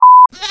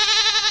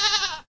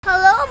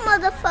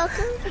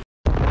motherfucker.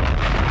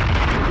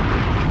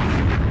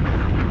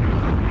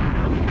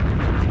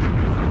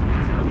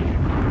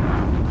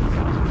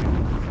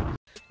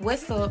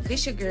 What's up?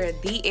 This your girl,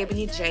 The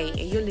Ebony J, and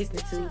you're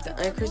listening to the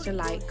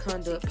Unchristian-like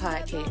Conduct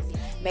Podcast.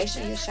 Make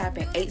sure you shop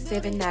at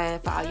 879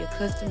 for all your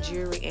custom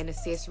jewelry and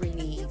accessory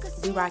needs.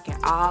 We rocking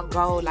all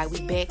gold like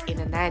we back in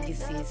the 90s,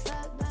 sis.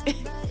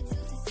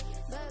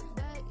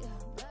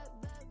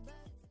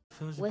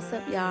 What's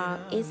up, y'all?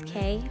 It's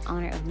Kay,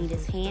 owner of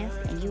Nita's Hands,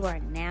 and you are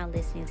now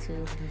listening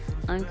to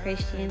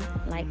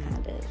Unchristian-like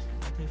Conduct.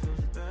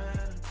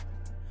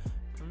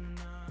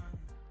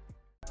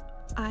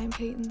 I'm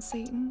Peyton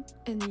Satan,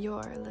 and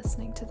you're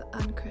listening to the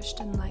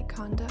Unchristian-like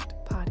Conduct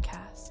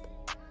Podcast.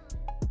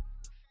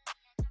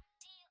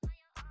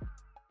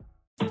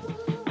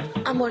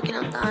 I'm working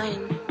on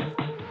dying.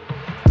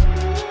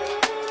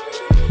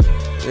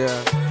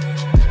 Yeah.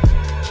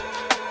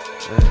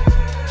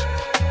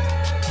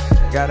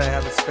 Gotta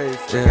have a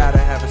space. Yeah. Gotta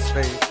have a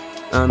space.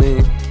 I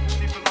mean,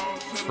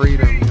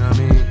 freedom, you know what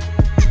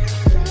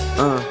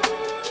I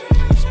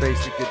mean?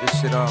 Space to get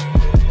this shit off.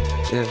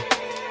 Yeah.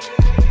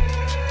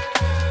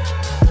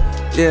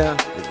 Yeah.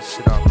 Get this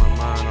shit off my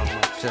mind, off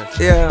my chest.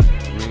 Yeah.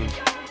 I mean,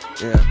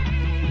 yeah.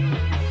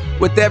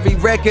 With every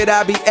record,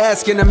 I be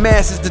asking the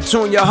masses to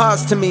tune your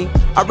hearts to me.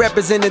 I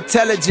represent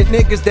intelligent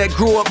niggas that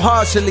grew up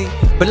harshly.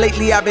 But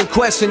lately I've been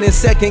questioning,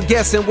 second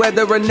guessing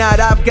whether or not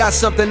I've got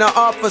something to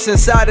offer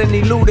since I done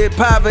eluded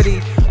poverty.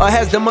 Or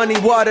has the money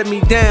watered me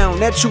down?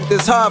 That truth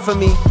is hard for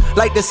me.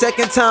 Like the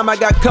second time I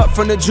got cut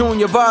from the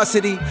junior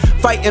varsity.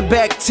 Fighting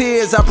back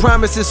tears, I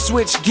promised to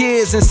switch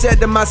gears and said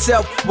to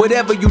myself,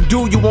 whatever you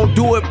do, you won't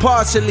do it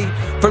partially.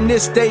 From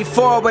this day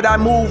forward, I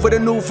move with a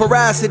new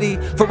ferocity.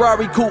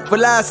 Ferrari coupe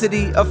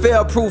velocity, a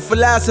fail-proof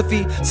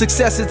philosophy.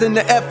 Success is in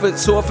the effort,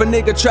 so if a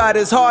nigga tried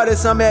his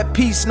hardest, I'm at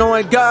peace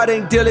knowing God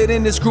ain't dealing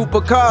in this group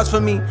of cars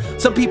for me.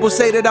 Some people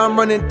say that I'm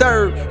running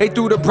third, they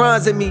threw the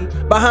bronze at me.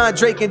 Behind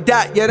Drake and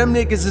Dot, yeah, them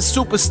niggas is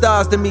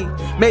superstars to me.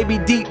 Maybe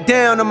deep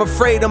down, I'm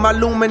afraid of my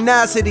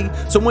luminosity.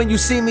 So when you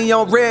see me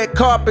on red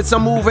carpets,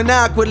 I'm moving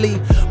awkwardly.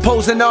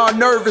 Posing all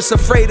nervous,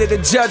 afraid of the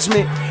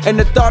judgment. And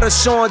the thought of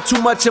showing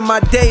too much of my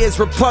day is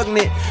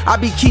repugnant. I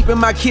be keeping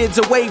my kids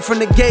away from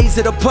the gaze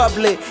of the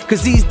public.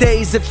 Cause these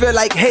days it feel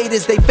like hate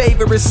is they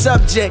favorite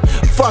subject.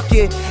 Fuck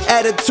it,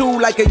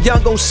 attitude like a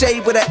young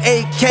O'Shea with an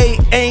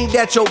AK aimed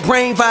at your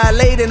brain,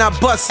 violating, I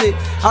bust it.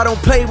 I don't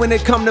play when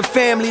it come to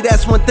family,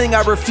 that's one thing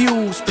I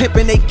refuse.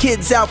 Pimping they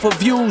kids out for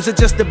views or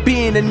just to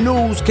be in the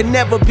news can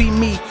never be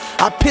me.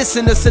 I piss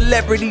in the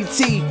celebrity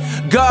tea.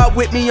 God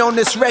with me on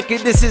this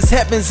record, this is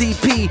Heaven's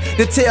EP.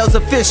 The tale's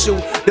official,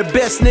 the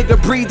best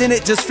nigga breathing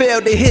it just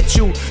failed to hit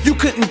you. You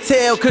couldn't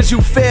tell cause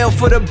you fell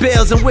for the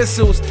bells and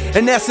whistles.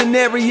 And that's an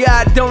area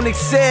I don't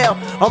excel.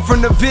 I'm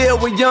from the Ville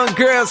where young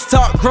girls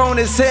talk grown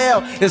as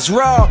hell. It's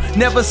raw,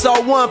 never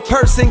saw one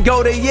person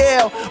go to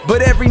Yale.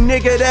 But every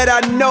nigga that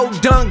I know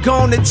done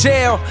gone to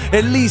jail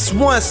at least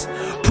once.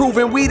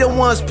 Proving we the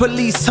ones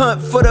police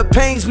hunt for the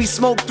pains. We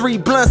smoke 3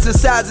 blunts the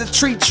size of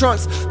tree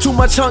trunks. Too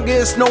much hunger,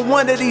 it's no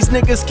wonder these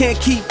niggas can't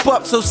keep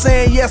up. So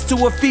saying yes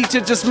to a feature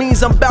just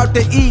means I'm about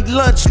to eat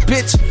lunch,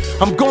 bitch.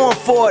 I'm going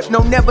for it, no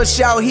never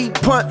shall he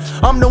punt.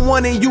 I'm the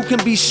one and you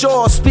can be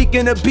sure.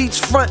 Speaking of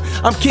beachfront,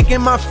 I'm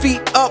kicking my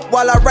feet up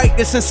while I write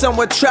this in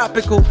somewhere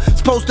tropical.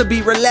 Supposed to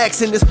be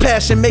relaxing, this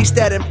passion makes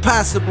that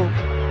impossible.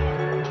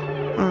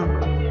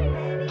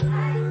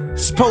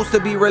 Supposed to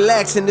be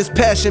relaxing, this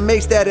passion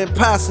makes that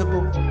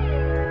impossible.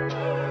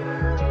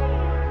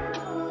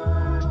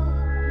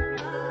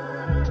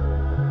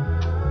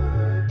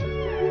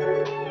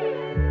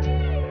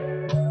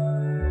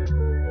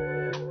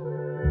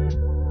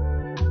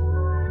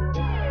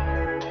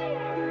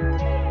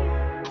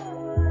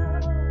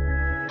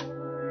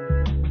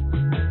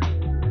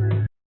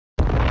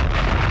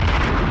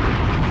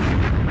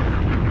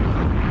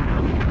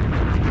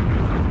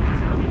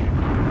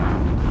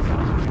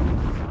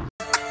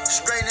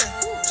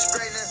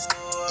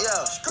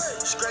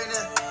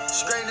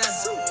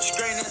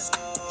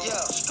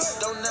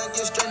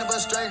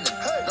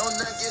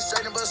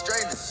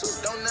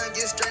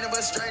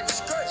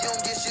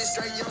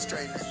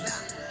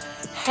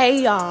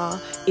 Hey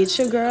y'all, it's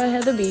your girl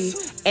Heather B,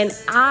 and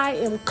I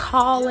am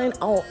calling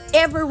on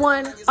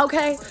everyone,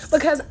 okay?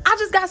 Because I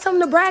just got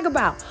something to brag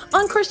about.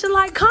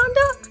 Unchristian-like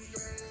conduct?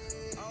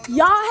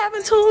 Y'all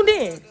haven't tuned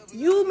in.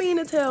 You mean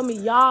to tell me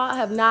y'all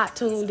have not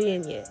tuned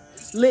in yet?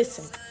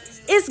 Listen,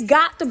 it's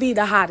got to be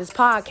the hottest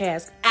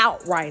podcast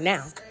out right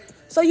now.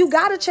 So you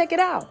gotta check it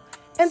out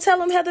and tell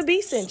them Heather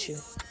B sent you.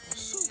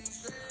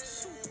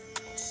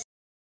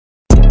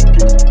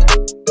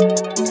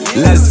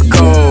 Let's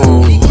go.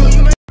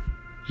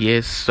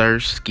 Yes,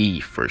 sir, ski,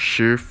 for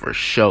sure, for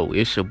sure.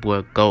 It's your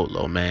boy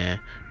GoatLow, man.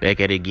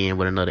 Back at it again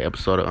with another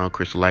episode of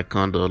Unchristian-like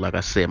Conduct. Like I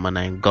said, my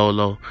name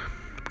GoatLow,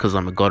 because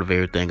I'm the God of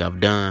everything I've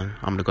done.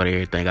 I'm the God of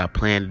everything I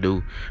plan to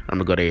do. I'm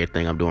the God of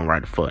everything I'm doing right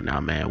the fuck now,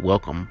 man.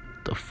 Welcome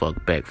the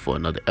fuck back for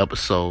another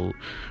episode.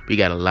 We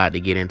got a lot to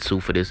get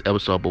into for this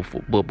episode,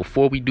 but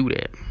before we do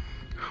that,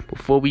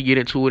 before we get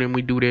into it and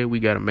we do that, we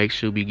got to make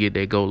sure we get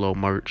that GoatLow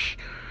merch.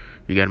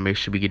 We gotta make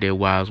sure we get that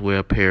Wise Well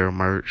apparel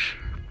merch.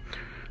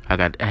 I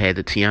had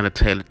the Tiana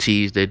Taylor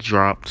tees that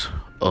dropped.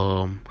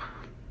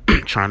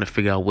 Trying to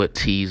figure out what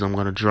tees I'm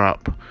gonna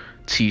drop.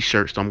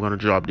 T-shirts I'm gonna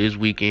drop this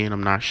weekend.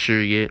 I'm not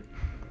sure yet.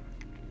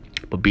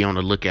 But be on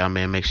the lookout,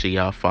 man. Make sure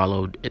y'all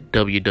follow at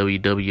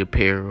www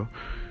apparel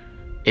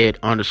at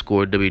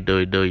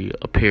 _www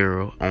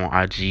apparel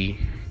on IG.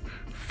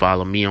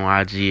 Follow me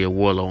on IG at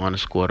Warlow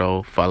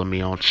 _though. Follow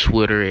me on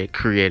Twitter at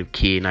Creative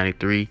Kid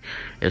 93.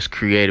 That's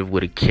creative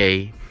with a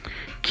K,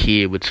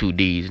 kid with 2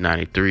 D's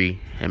 93.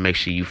 And make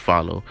sure you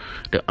follow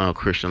the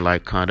Unchristian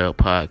Like Conduct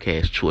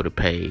Podcast Twitter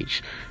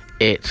page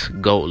at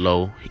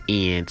GoatLow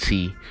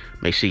ENT.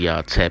 Make sure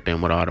y'all tap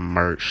in with all the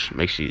merch.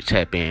 Make sure you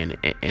tap in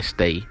and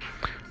stay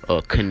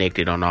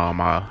connected on all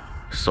my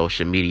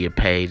social media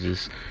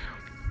pages.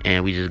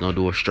 And we just gonna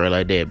do it straight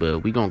like that. But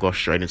we gonna go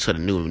straight into the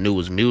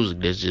newest music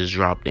that's just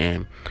dropped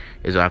in.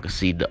 As I can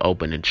see, the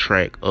opening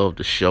track of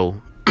the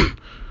show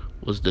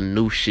was the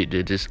new shit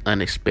that just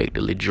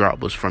unexpectedly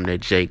dropped. Was from that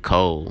J.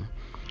 Cole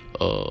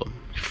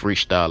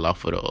freestyle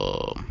off of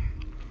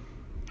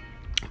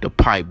the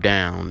Pipe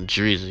Down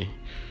Drizzy.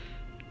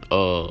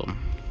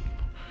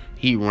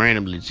 He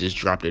randomly just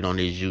dropped it on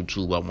his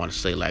YouTube. I want to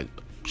say like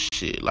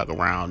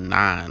around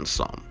 9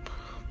 something.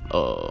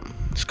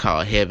 It's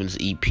called Heaven's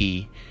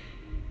EP.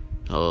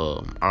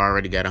 I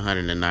already got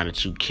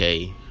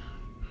 192K.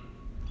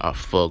 I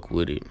fuck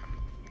with it.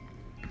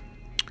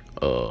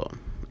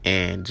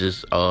 And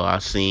just I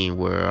seen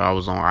where I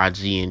was on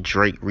IG and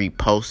Drake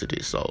reposted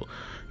it, so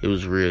it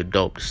was real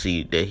dope to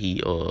see that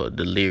he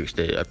the lyrics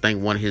that I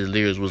think one of his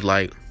lyrics was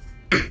like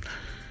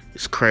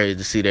it's crazy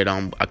to see that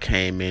I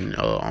came in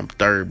I'm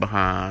third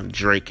behind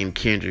Drake and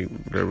Kendrick.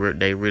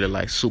 They really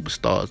like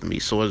superstars to me,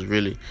 so it's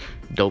really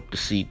dope to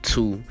see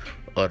two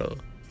of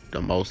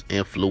the most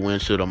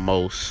influential, the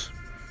most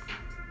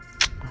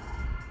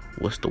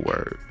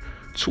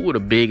two of the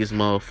biggest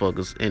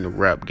motherfuckers in the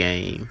rap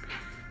game.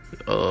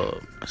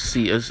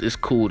 See, it's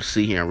cool to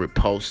see him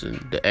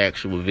reposting the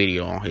actual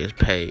video on his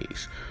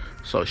page.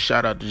 So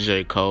shout out to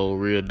J. Cole,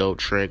 real dope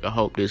track. I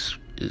hope this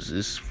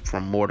is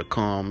from more to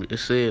come. It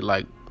said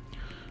like,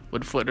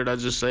 what the fuck did I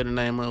just say the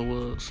name of it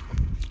was?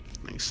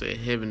 They said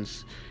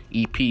Heaven's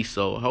EP.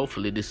 So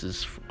hopefully this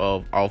is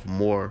off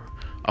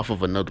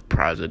of another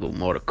project with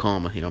more to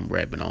come of him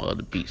rapping on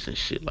other beats and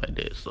shit like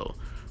that. So,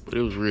 but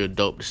it was real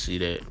dope to see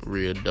that.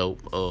 Real dope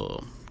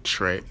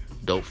track,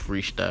 dope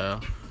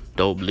freestyle,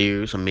 dope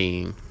lyrics. I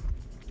mean,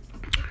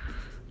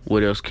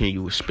 what else can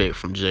you expect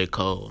from J.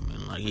 Cole? I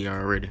mean, like he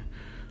already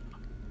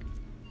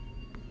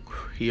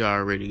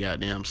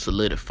goddamn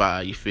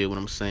solidified, you feel what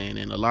I'm saying?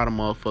 And a lot of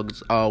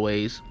motherfuckers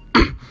always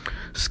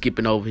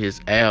skipping over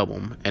his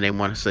album and they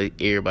want to say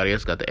everybody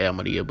else got the album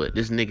of the year, but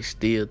this nigga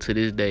still to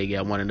this day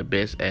got one of the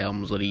best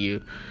albums of the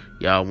year.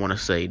 Y'all want to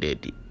say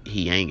that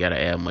he ain't got an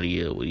album of the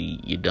year? Well,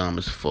 you dumb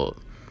as fuck.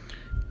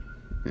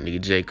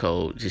 Nigga J.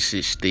 Cole just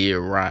shit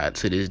still ride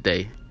to this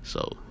day,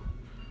 so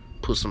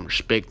put some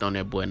respect on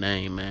that boy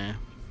name, man.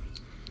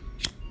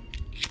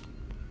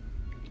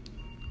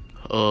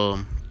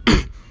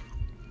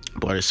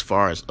 But as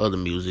far as other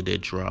music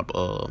that dropped,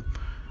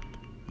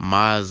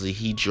 Mozzie,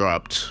 he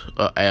dropped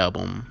an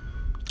album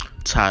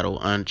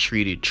titled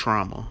Untreated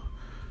Trauma.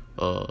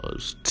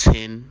 It's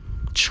 10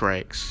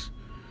 tracks.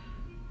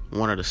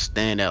 One of the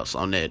standouts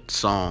on that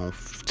song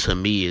to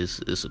me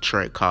is a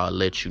track called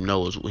Let You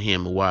Know. It's with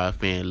him and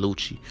YFN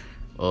Lucci.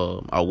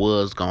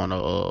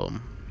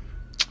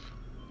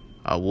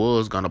 I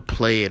was gonna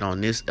play it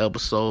on this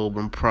episode, but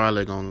I'm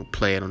probably gonna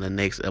play it on the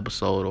next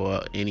episode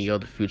or any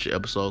other future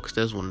episode, because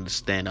that's one of the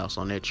standouts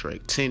on that track.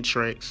 10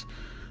 tracks.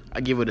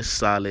 I give it a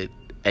solid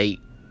 8,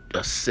 a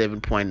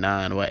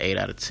 7.9 or 8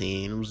 out of 10.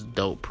 It was a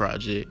dope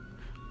project.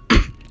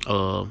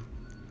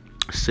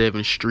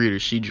 Seven Streeter,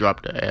 she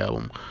dropped an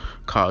album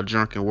called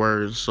Drunken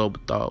Words and Sober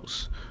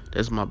Thoughts.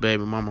 That's my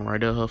baby mama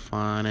right there, her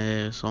fine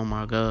ass. Oh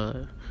my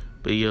god.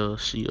 But yeah,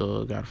 she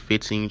got a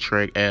 15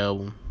 track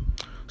album.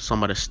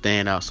 Some of the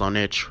standouts on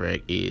that track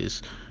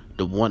is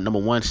the number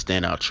one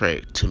standout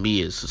track to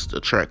me is just a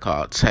track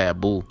called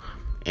Taboo,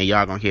 and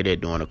y'all gonna hear that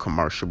during a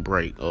commercial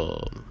break.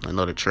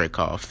 Another track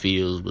called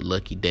Feels with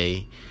Lucky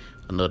Day,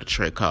 another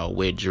track called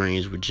Wet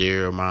Dreams with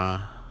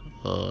Jeremiah,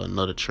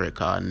 another track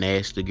called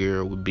Nasty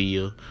Girl with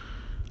Bia.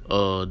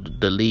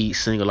 The lead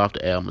single off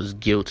the album is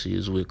Guilty,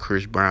 is with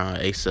Chris Brown,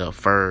 A$AP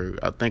Ferg.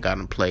 I think I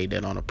done played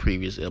that on a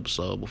previous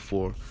episode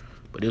before,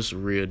 but it's a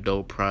real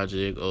dope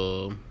project.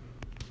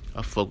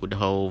 I fuck with the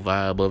whole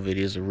vibe of it.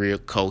 It's a real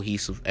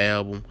cohesive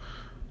album.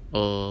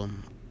 You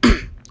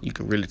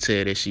can really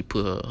tell that she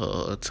put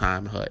her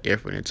time, her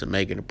effort into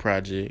making the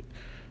project.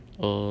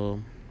 But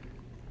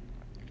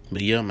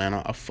yeah, man,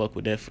 I fuck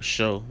with that for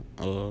sure.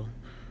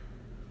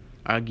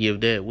 I give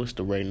that, what's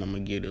the rating I'm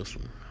gonna give this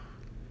one?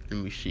 Let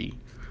me see.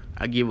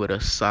 I give it a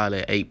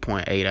solid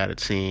 8.8 out of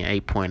 10,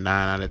 8.9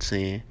 out of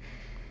 10.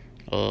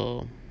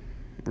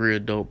 Real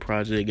dope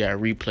project, got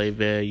replay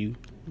value.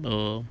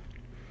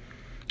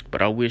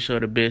 But I wish her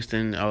the best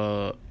in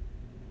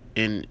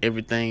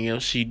everything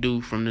else she do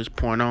from this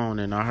point on.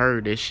 And I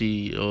heard that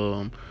she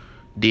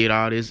did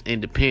all this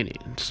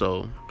independent.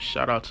 So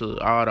shout out to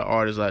all the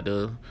artists out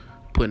there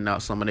putting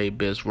out some of their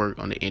best work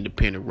on the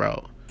independent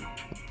route.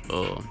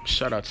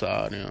 Shout out to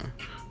all them.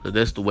 So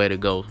that's the way to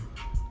go.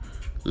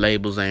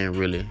 Labels ain't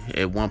really.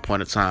 At one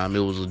point in time, it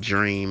was a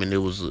dream and it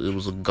was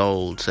a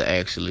goal to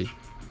actually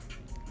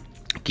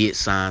get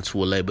signed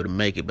to a label to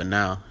make it. But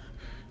now,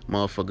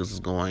 motherfuckers is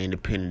going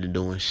independent and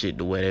doing shit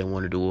the way they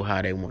want to do it,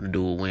 how they want to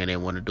do it, when they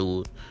want to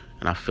do it.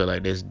 And I feel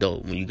like that's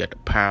dope when you got the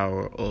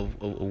power of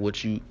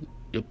what you,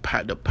 the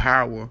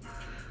power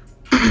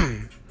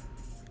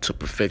to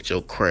perfect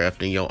your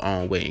craft in your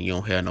own way, and you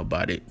don't have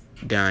nobody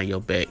down your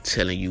back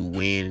telling you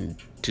when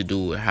to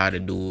do it, how to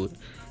do it,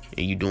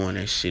 and you doing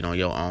that shit on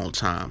your own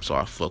time. So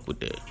I fuck with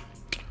that.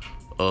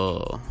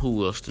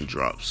 Who else done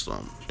dropped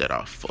something that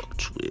I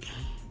fucked with?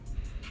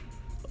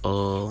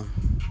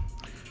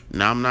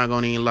 Now I'm not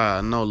gonna even lie.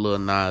 I know Lil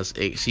Nas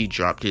X, he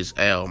dropped his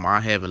album.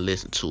 I haven't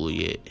listened to it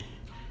yet,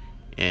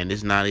 and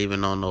it's not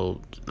even on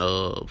no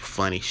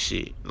funny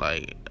shit.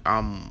 Like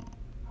I'm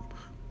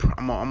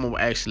gonna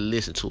actually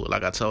listen to it.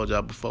 Like I told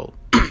y'all before,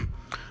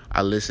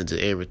 I listen to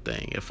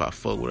everything. If I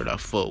fuck with it, I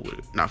fuck with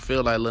it. And I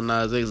feel like Lil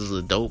Nas X is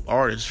a dope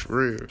artist for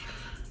real.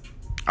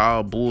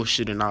 All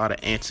bullshit and all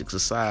the antics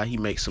aside, he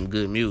makes some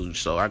good music.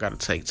 So I gotta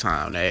take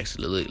time to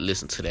actually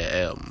listen to that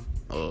album.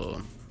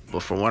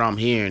 But from what I'm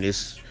hearing,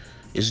 it's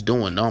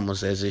doing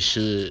numbers as it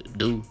should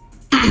do.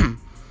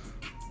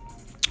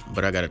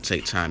 But I gotta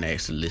take time to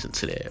actually listen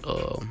to that.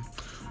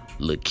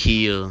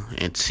 Lakia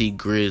and T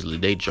Grizzly,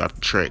 they dropped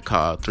a track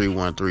called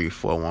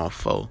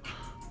 313414.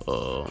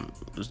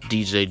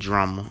 DJ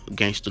Drama,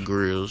 Gangsta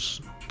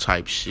Grills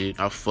type shit.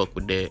 I fuck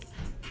with that.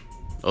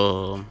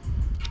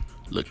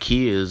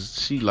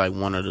 Lakia she like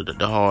one of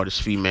the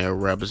hardest female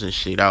rappers and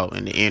shit out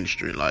in the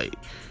industry, like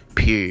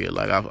period.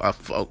 Like I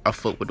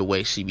fuck with the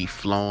way she be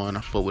flowing.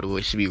 I fuck with the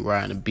way she be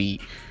riding the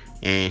beat,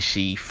 and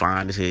she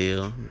fine as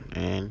hell.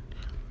 And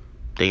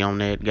they on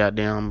that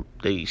goddamn,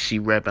 she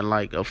rapping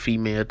like a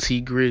female T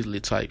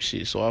Grizzly type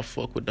shit. So I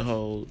fuck with the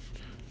whole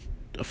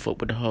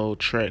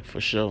track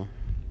for sure.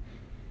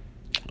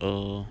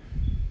 Let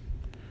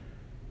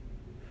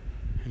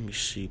me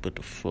see, what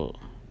the fuck.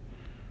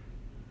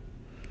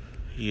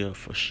 Yeah,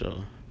 for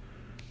sure.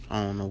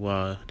 I don't know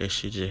why that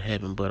shit just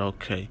happened, but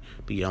okay.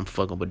 But yeah, I'm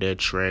fucking with that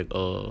track. To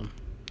all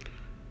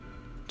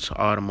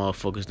the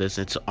motherfuckers that's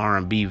into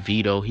R&B,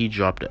 Vito, he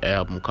dropped an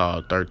album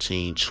called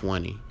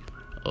 1320.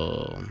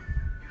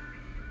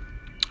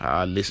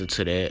 I listened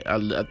to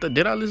that.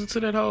 Did I listen to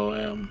that whole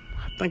album?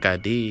 I think I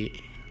did.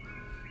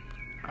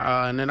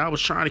 And then I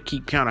was trying to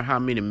keep count of how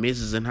many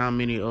misses and how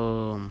many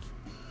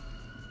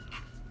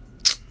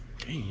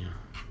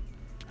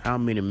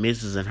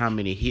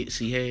hits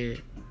he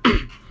had.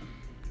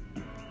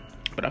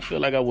 But I feel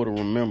like I would have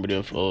remembered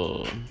if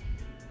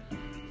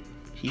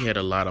he had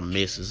a lot of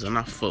misses, and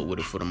I fuck with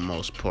it for the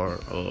most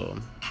part. I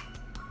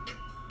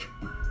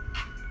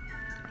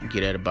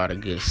get at about a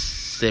good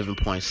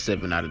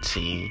 7.7 out of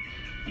 10.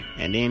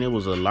 And then it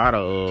was a lot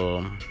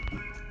of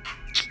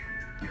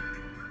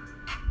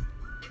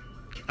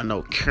I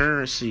know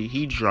Currency,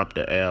 he dropped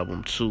the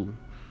album too.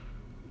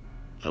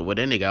 Well, that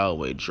nigga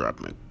always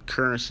dropping.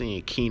 Currency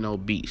and Keno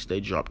Beats, they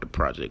dropped a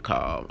project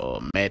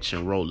called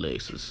Matching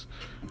Rolexes.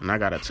 And I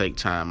gotta take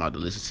time out to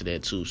listen to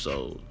that too.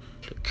 So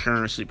the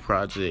Currency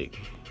project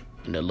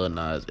and the Lil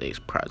Nas X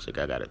project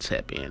I gotta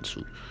tap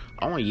into.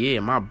 Oh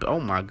yeah, my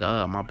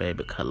god, my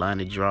baby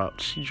Kalani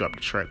dropped. She dropped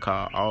a track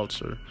called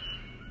Alter.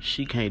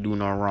 She can't do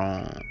no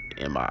wrong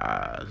in my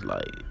eyes.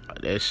 Like,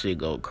 that shit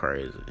go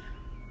crazy.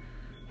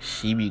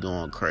 She be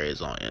going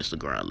crazy on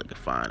Instagram looking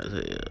fine as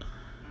hell.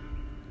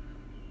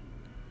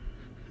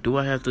 Do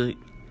I have to...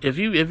 If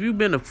you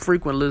been a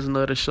frequent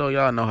listener of the show,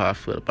 y'all know how I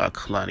feel about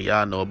Kalani.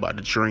 Y'all know about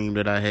the dream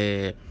that I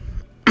had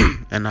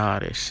and all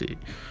that shit.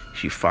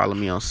 If you follow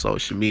me on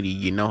social media,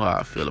 you know how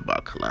I feel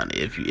about Kalani.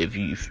 If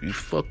you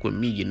fuck with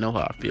me, you know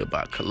how I feel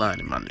about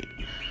Kalani, my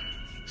nigga.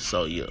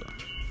 So yeah.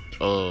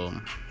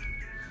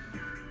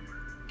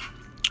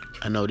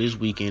 I know this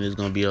weekend is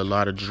gonna be a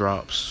lot of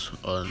drops.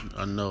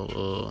 I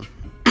know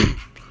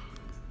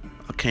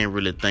I can't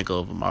really think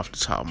of them off the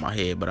top of my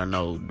head, but I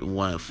know the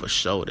one for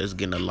sure that's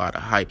getting a lot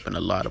of hype and a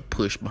lot of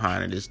push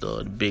behind it is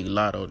the Big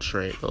Lotto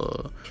track.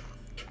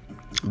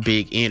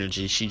 Big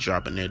Energy, she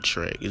dropping that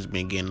track. It's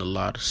been getting a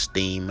lot of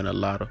steam and a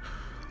lot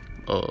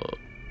of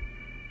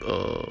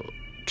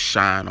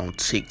shine on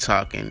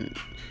TikTok, and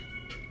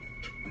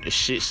the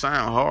shit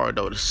sound hard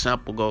though. The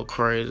sample go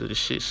crazy. The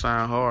shit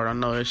sound hard. I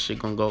know that shit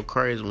gonna go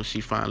crazy when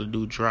she finally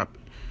do drop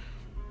it.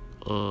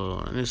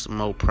 And there's some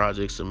more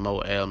projects and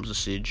more albums and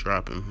shit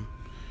dropping.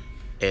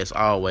 As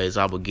always,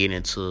 I will get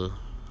into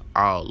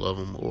all of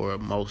them or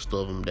most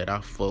of them that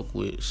I fuck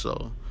with.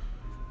 So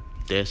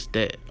that's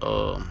that.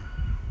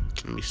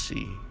 Let me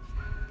see.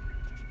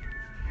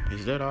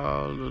 Is that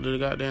all the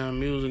goddamn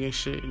music and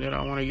shit that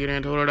I want to get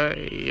into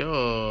today?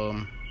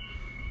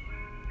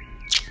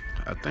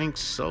 I think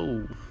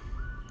so.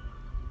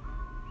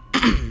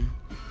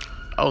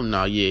 Oh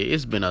no, yeah,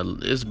 it's been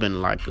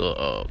like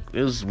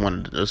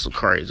it's a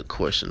crazy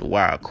question, a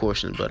wild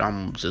question, but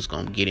I'm just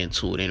gonna get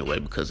into it anyway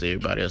because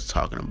everybody else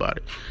talking about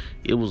it.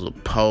 It was a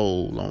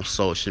poll on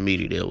social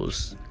media that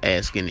was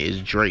asking,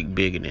 is Drake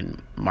bigger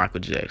than Michael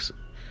Jackson?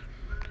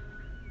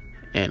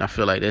 And I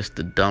feel like that's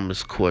the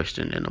dumbest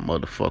question in the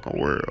motherfucking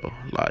world.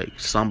 Like,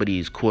 some of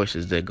these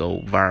questions that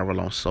go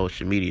viral on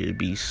social media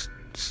be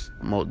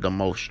the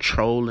most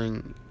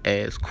trolling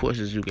ass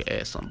questions you can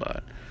ask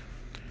somebody.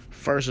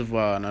 First of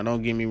all, now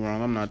don't get me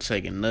wrong, I'm not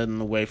taking nothing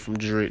away from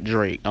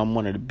Drake. I'm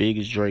one of the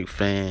biggest Drake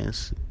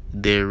fans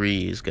there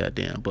is,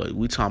 goddamn. But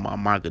we talking about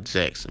Michael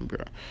Jackson, bro.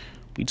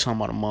 We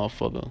talking about a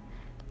motherfucker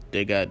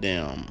that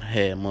goddamn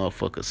had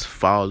motherfuckers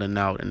falling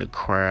out in the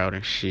crowd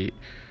and shit.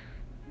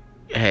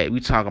 We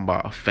talking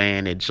about a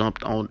fan that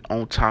jumped on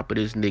top of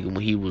this nigga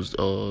when he was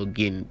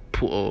getting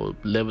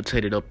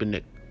levitated up in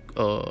the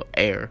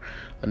air.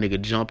 A nigga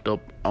jumped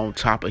up on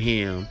top of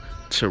him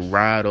to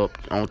ride up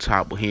on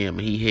top of him,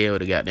 and he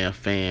held the goddamn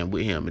fan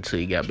with him until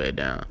he got back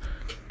down.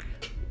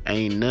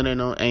 Ain't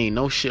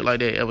no shit like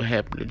that ever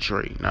happened to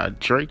Drake. Now,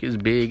 Drake is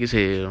big as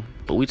hell,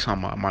 but we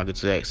talking about Michael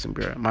Jackson,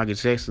 bro. Michael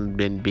Jackson's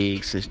been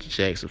big since the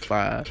Jackson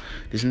 5.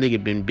 This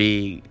nigga been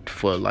big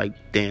for like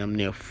damn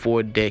near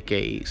 4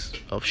 decades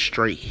of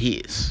straight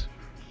hits.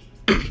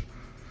 We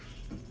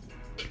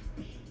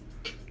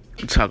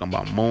talking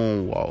about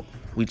Moonwalk.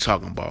 We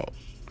talking about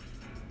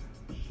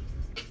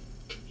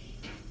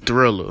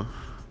Thriller,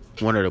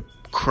 one of the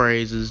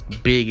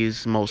craziest,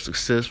 biggest, most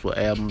successful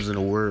albums in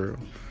the world.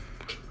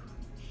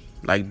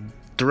 Like,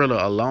 Thriller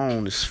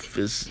alone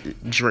is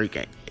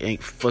Drake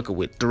ain't fucking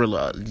with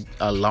Thriller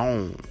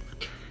alone.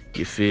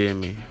 You feel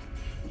me?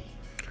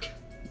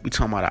 We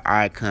talking about an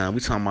icon.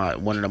 We talking about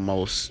one of the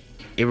most,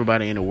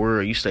 everybody in the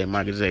world, you say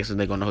Michael Jackson,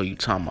 they gonna know who you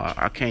talking about.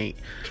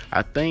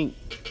 I think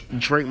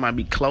Drake might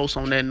be close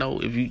on that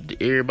note if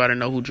everybody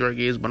know who Drake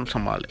is, but I'm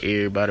talking about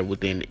everybody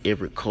within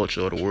every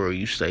culture of the world.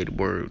 You say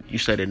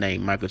the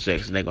name Michael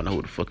Jackson, they gonna know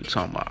who the fuck you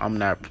talking about. I'm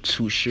not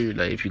too sure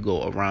that if you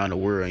go around the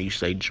world and you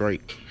say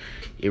Drake,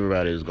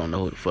 everybody is gonna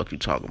know who the fuck you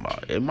talking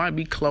about. It might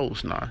be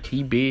close now.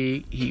 He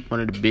big. He one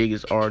of the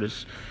biggest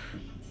artists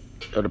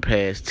of the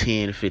past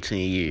 10 to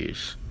 15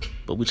 years.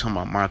 But we talking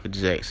about Michael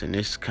Jackson.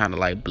 It's kind of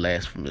like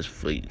blasphemous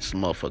for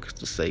some motherfuckers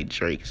to say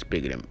Drake is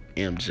bigger than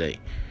MJ.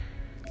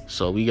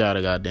 So we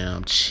gotta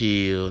goddamn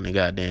chill and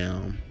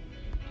goddamn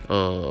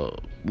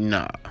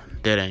nah.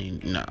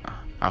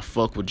 I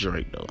fuck with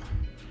Drake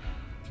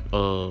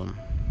though.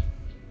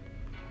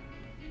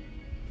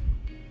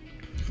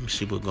 Let me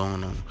see what's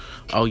going on.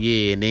 Oh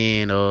yeah, and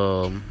then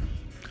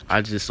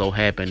I just so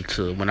happened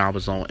to, when I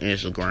was on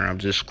Instagram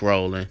just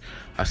scrolling,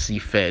 I see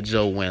Fat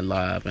Joe went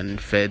live,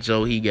 and Fat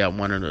Joe, he got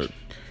one of the,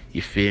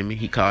 you feel me?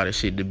 He called that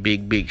shit the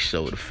Big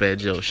Show, the Fat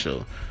Joe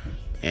Show.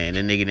 And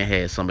the nigga done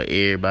had some of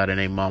everybody and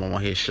their mama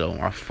on his show.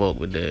 I fuck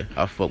with that.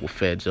 I fuck with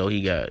Fat Joe.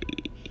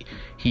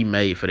 He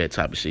made for that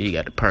type of shit. He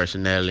got the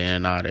personality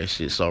and all that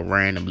shit. So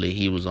randomly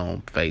he was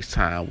on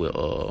FaceTime with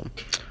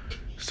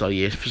so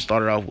yeah, it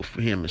started off with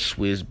him and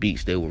Swizz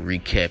Beatz. They were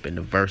recapping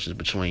the verses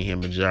between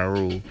him and Ja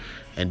Rule,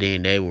 and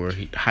then they were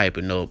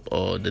hyping up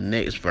the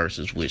next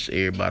verses, which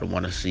everybody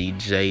want to see,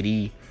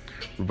 JD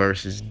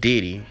versus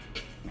Diddy.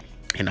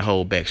 And the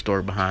whole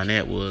backstory behind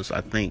that was,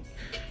 I think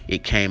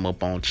it came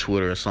up on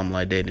Twitter or something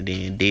like that, and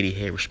then Diddy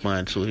had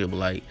responded to him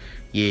like,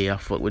 yeah, I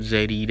fuck with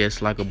JD,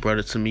 that's like a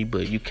brother to me,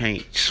 but you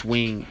can't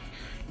swing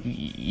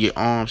your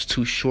arms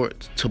too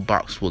short to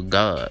box with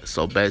God.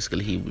 So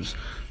basically he was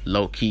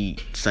low-key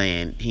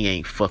saying he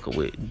ain't fucking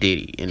with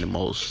Diddy in the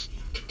most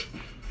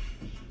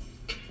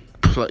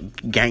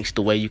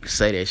gangster way you can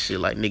say that shit.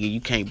 Like, nigga, you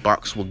can't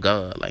box with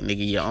God. Like,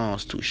 nigga, your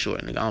arms too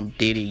short. Nigga, I'm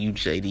Diddy, you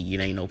JD, it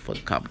ain't no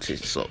fucking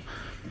competition. So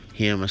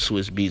him and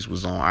Swizz Beatz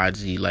was on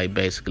IG, like,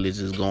 basically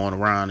just going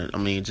around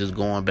and, just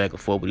going back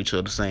and forth with each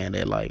other, saying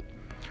that, like,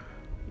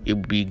 it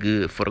would be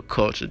good for the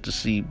culture to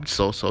see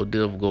So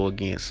Def go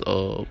against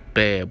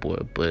Bad Boy.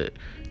 But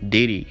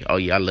Diddy, oh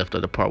yeah, I left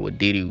out the part where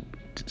Diddy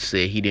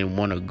said he didn't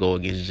want to go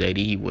against JD,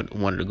 he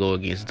wanted to go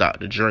against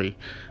Dr. Dre.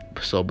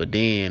 So, but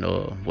then,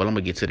 I'm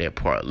gonna get to that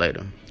part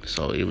later.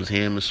 So it was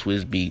him and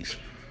Swizz Beatz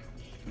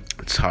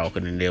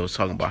talking, and they was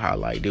talking about how,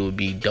 like, it would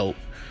be dope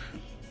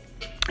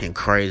and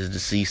crazy to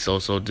see So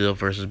Def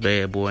versus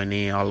Bad Boy, and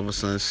then all of a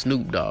sudden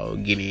Snoop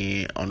Dogg get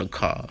in on the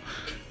car,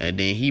 and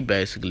then he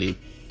basically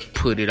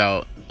put it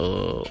out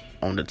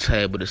on the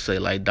table to say,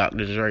 like,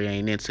 Dr. Dre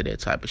ain't into that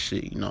type of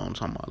shit. You know what I'm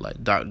talking about?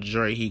 Like, Dr.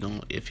 Dre,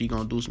 if he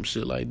gonna do some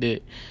shit like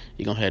that,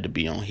 he gonna have to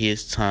be on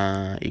his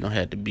time. He gonna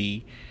have to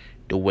be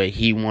the way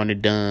he want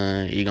it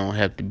done. He gonna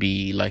have to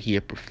be like he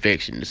a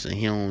perfectionist, and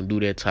he don't do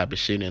that type of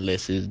shit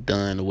unless it's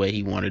done the way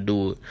he want to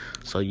do it.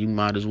 So you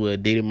might as well,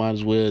 Diddy might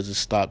as well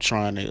just stop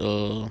trying to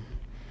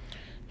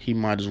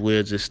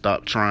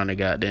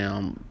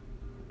goddamn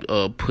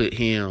put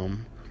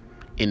him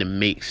in the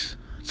mix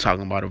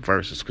talking about the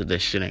verses, because that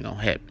shit ain't gonna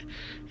happen.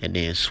 And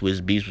then Swizz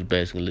Beatz was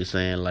basically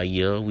saying, like,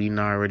 yeah, we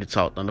already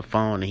talked on the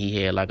phone, and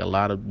he had like a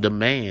lot of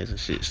demands and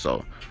shit.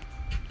 So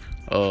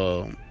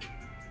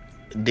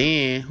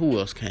then who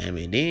else came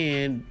in?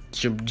 Then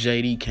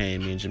JD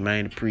came in,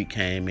 Jermaine Dupri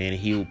came in,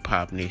 and he was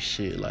popping this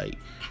shit like,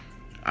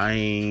 I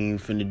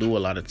ain't finna do a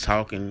lot of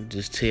talking.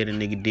 Just tell the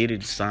nigga did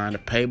it, sign the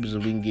papers,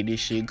 and we can get this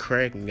shit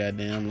cracking,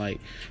 goddamn.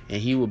 Like,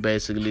 and he was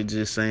basically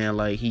just saying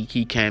like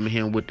he came in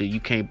here with the you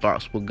can't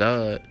box with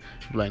God.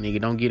 Like, nigga,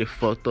 don't get it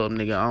fucked up,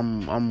 nigga.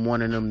 I'm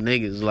one of them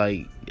niggas.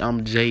 Like,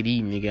 I'm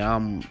JD,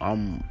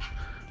 nigga.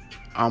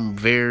 I'm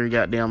very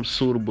goddamn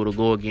suitable to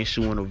go against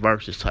you in the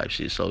versus type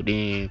shit. So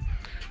then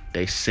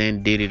they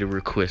sent Diddy the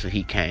request, and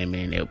he came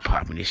in. They were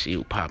popping this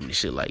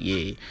shit. Like,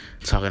 yeah,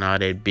 talking all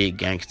that big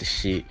gangster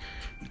shit.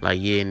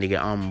 Like, yeah,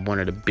 nigga, I'm one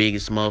of the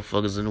biggest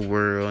motherfuckers in the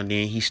world. And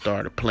then he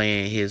started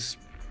playing his.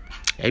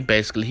 He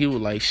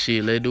was like,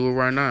 shit, let's do it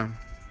right now.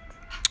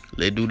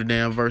 Let's do the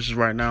damn verses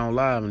right now on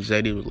live. And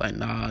JD was like,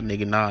 nah,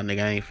 nigga,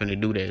 I ain't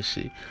finna do that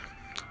shit.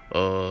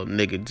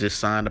 Nigga, just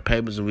sign the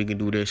papers and we can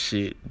do that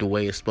shit the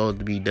way it's supposed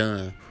to be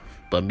done.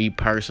 But me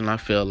personally, I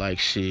felt like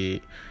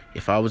shit.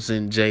 If I was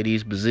in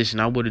JD's position,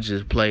 I would have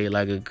just played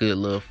like a good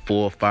little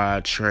 4 or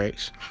 5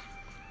 tracks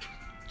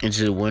and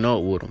just went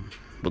up with them.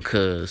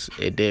 Because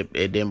you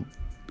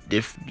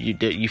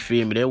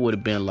feel me, that would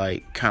have been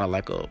like kind of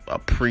like a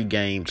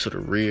pre-game to the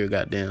real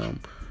goddamn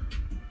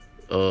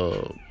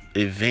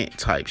event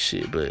type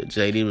shit. But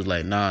JD was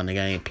like, nah,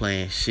 nigga, I ain't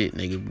playing shit,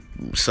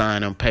 nigga.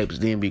 Sign them papers,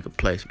 then we could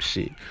play some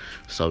shit.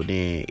 So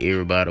then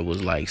everybody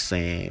was like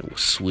saying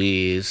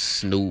Swizz,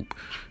 Snoop,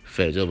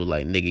 Fat Joe was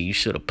like, nigga, you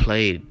should have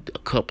played a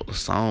couple of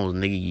songs,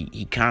 nigga.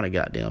 He kind of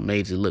goddamn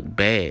made it look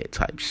bad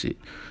type shit.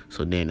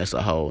 So then that's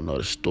a whole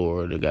nother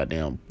story. The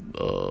goddamn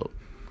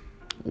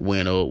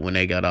went up when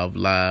they got off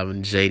live,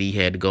 and JD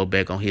had to go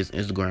back on his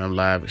Instagram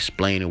live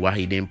explaining why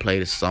he didn't play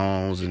the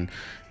songs and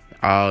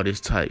all this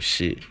type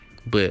shit.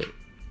 But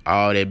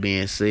all that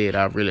being said,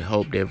 I really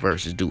hope that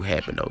verses do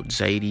happen though.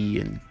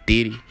 JD and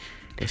Diddy,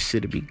 that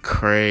shit'd be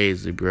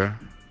crazy, bro.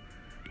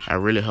 I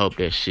really hope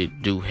that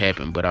shit do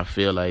happen, but I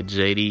feel like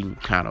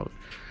JD kind of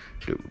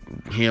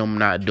him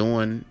not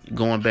going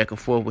back and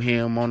forth with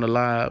him on the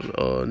live,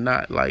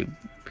 not like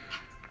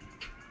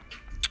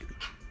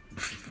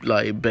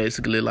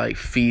basically like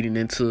feeding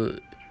into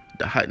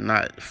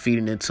not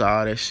feeding into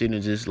all that shit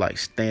and just like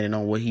standing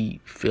on what he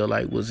feel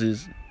like was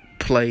his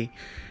play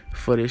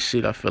for this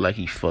shit. I feel like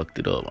he fucked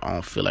it up. I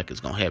don't feel like it's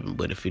gonna happen,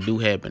 but if it do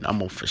happen, I'm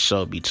gonna for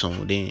sure be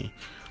tuned in.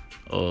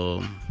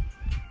 Let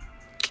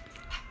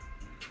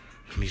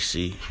me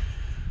see.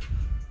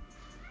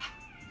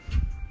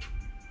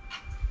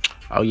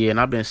 Oh yeah, and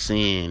I've been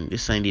seeing,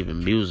 this ain't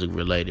even music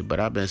related, but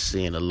I've been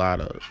seeing a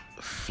lot of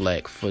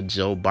flack for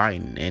Joe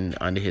Biden and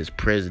under his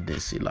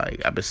presidency.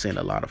 Like, I've been seeing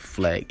a lot of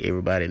flack.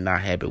 Everybody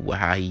not happy with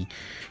how he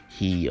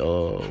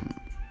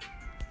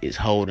is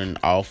holding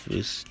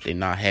office. They're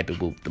not happy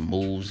with the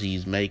moves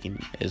he's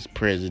making as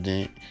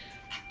president.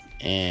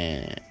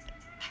 And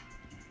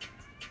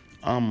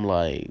I'm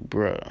like,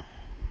 bruh,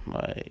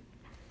 like,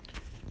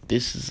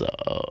 this is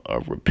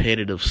a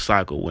repetitive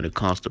cycle when it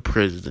comes to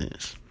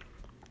presidents.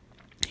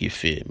 You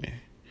feel me?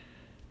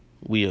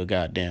 We'll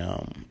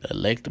goddamn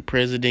elect the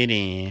president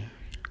in.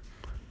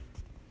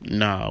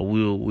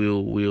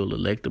 We'll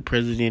elect the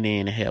president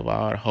in and have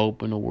all the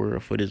hope in the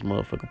world for this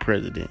motherfucking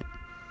president.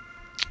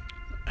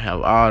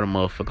 Have all the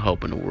motherfucking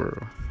hope in the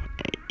world.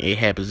 It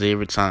happens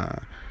every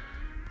time.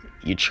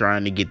 You're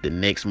trying to get the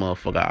next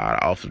motherfucker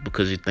out of office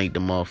because you think the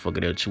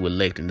motherfucker that you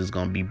electing is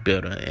gonna be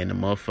better, and the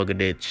motherfucker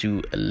that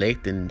you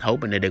electing,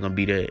 hoping that they're gonna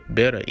be that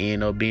better,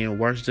 end up being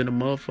worse than the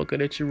motherfucker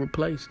that you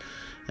replace.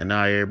 And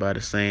now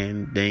everybody's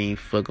saying they ain't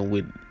fucking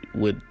with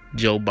what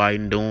Joe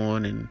Biden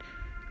doing,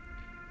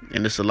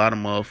 and it's a lot of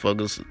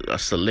motherfuckers,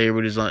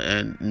 celebrities,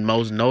 and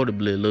most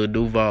notably Lil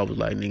Duval was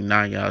like, nigga,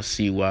 now y'all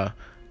see why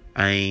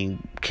I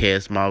ain't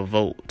cast my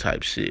vote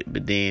type shit.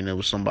 But then there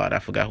was somebody, I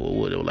forgot who it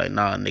was, they were like,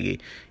 nah,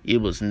 nigga, it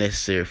was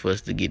necessary for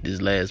us to get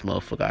this last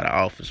motherfucker out of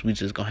office. We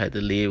just gonna have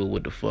to live with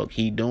what the fuck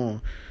he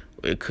doing.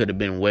 It could have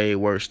been way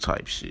worse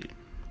type shit.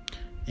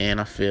 And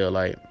I feel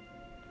like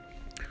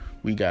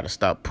we gotta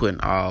stop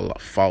putting all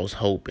false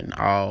hope and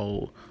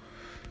all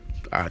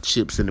our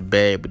chips in the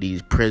bag with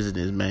these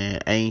presidents, man.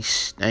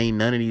 Ain't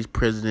none of these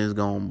presidents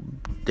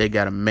they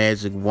got a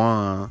magic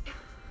wand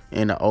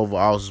in the Oval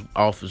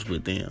Office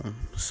with them.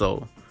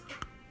 So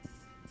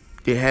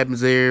it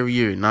happens every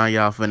year. Now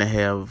y'all finna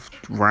have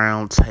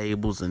round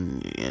tables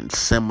and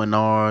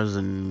seminars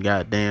and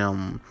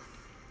goddamn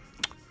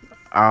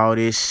all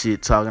this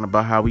shit talking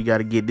about how we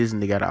gotta get this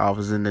and they got an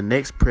office. And the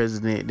next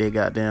president, they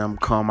goddamn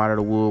come out of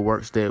the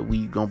woodworks that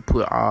we gonna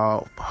put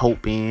all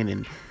hope in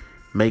and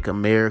make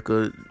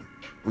America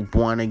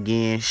born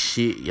again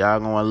shit. Y'all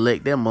gonna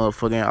elect that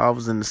motherfucker in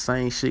office and the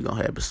same shit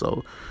gonna happen.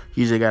 So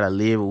you just gotta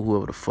live with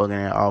whoever the fuck in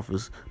that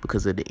office,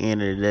 because at the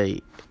end of the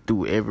day,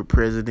 through every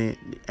president,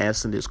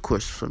 answer this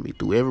question for me,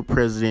 through every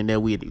president that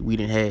we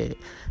done had,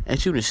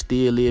 ain't you done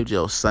still lived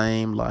your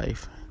same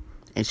life?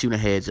 Ain't you done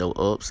had your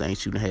ups?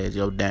 Ain't you done had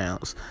your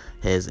downs?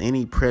 Has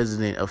any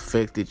president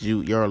affected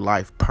your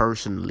life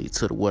personally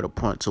to the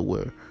point to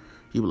where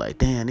you be like,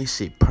 damn, this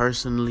shit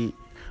personally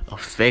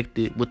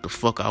affected what the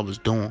fuck I was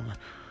doing?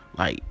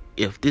 Like,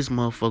 if this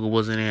motherfucker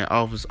wasn't in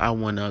office, I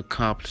wouldn't have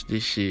accomplished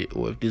this shit.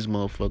 Or if this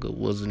motherfucker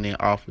wasn't in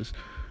office,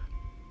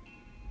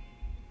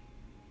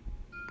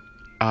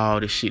 all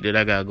the shit that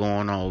I got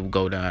going on would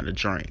go down the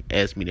drain.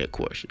 Ask me that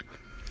question.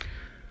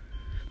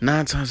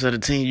 9 times out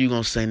of 10, you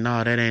gonna say,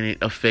 nah, that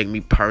ain't affect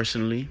me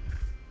personally.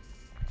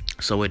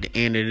 So at the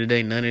end of the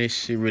day, none of this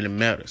shit really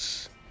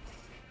matters.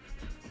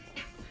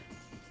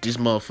 This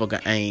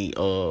motherfucker ain't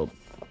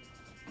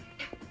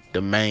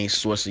the main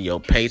source of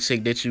your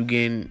paycheck that you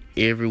getting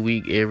every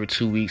week, every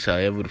 2 weeks,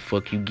 however the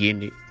fuck you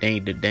getting it. They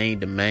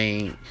ain't the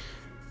main.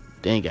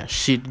 They ain't got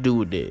shit to do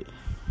with that.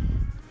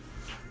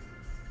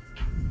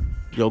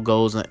 Your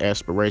goals and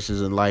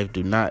aspirations in life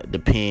do not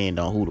depend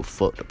on who the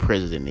fuck the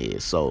president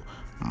is. So,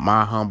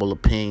 my humble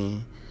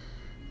opinion,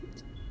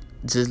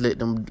 just let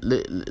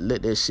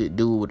that shit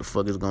do what the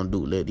fuck it's gonna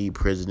do. Let these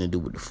presidents do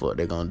what the fuck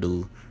they're gonna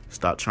do.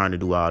 Stop trying to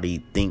do all these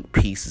think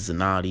pieces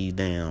and all these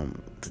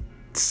damn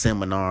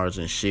seminars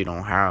and shit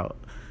on how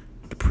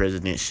the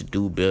president should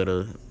do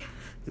better.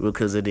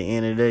 Because at the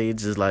end of the day,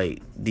 it's just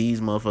like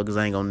these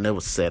motherfuckers ain't gonna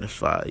never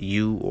satisfy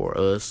you or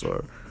us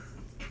or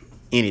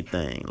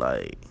anything.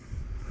 Like,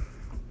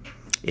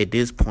 at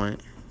this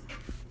point,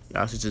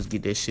 y'all should just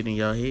get that shit in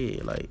y'all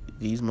head. Like,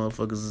 these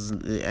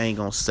motherfuckers ain't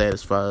gonna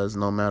satisfy us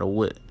no matter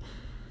what.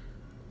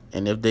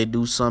 And if they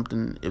do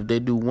something, if they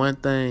do one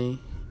thing,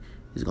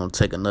 it's gonna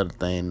take another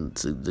thing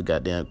to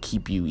goddamn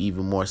keep you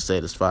even more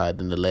satisfied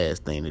than the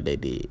last thing that they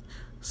did.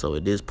 So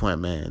at this point,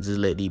 man, just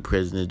let these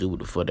presidents do what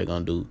the fuck they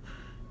gonna do.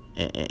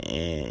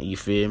 And you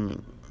feel me?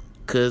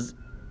 Cause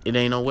it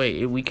ain't no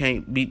way. They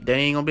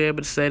ain't gonna be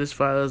able to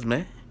satisfy us,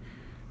 man.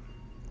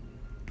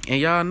 And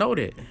y'all know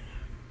that.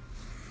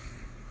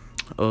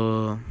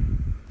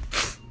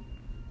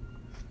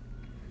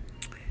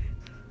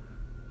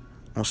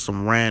 On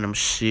some random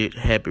shit,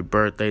 happy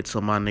birthday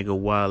to my nigga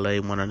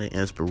Wale, one of the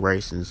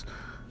inspirations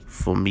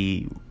for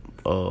me,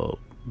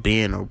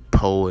 being a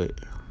poet,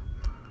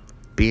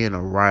 being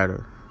a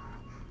writer.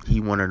 He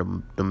one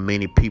of the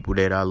many people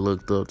that I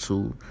looked up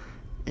to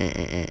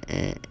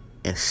and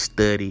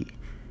studied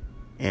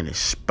and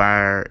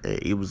inspired.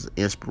 It was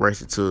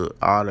inspiration to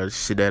all of the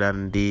shit that I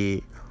done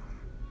did.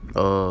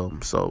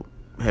 So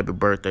happy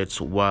birthday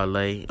to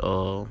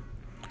Wale.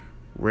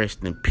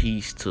 Rest in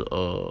peace to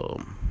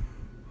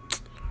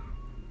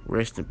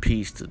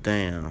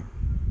damn.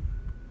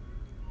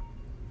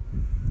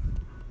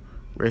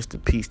 Rest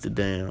in peace to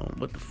damn.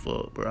 What the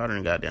fuck, bro? I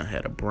done goddamn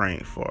had a brain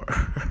fart.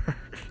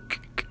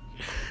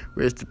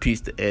 Rest in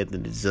peace to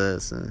Anthony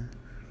Johnson.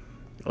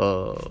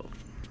 You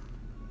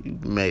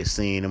may have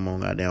seen him on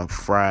goddamn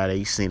Friday.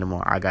 You seen him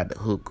on I Got the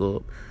Hook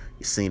Up.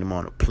 You seen him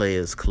on the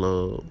Players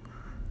Club.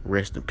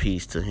 Rest in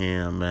peace to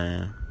him,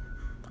 man.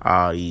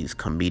 All these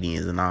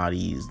comedians and all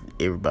these,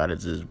 everybody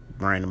just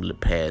randomly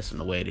passing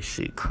away. This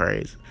shit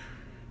crazy.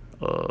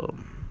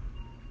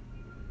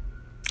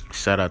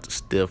 Shout out to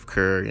Steph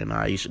Curry and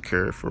Aisha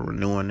Curry for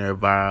renewing their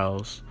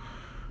vows.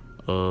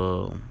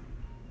 On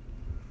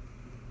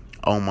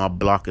My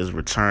Block is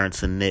returned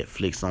to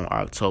Netflix on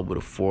October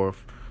the 4th.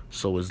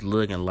 So it's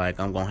looking like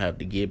I'm going to have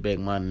to get back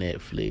my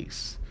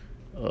Netflix.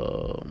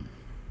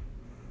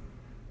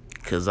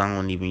 Because I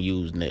don't even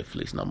use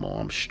Netflix no more.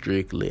 I'm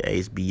strictly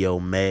HBO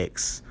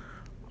Max,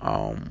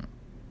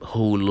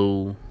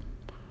 Hulu,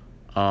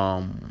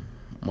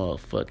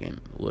 motherfucking,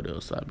 what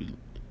else I be?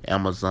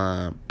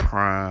 Amazon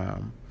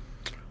Prime.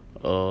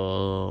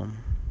 What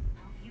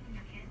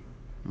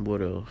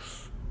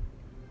else?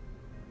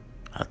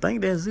 I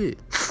think that's it.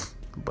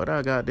 But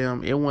I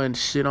goddamn, it wasn't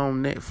shit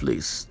on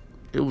Netflix.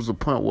 It was a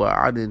point where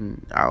I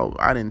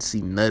didn't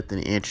see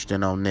nothing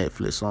interesting on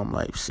Netflix. So I'm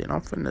like, shit, I'm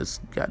finna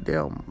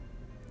goddamn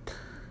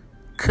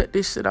cut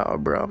this shit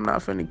out, bro. Y'all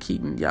not finna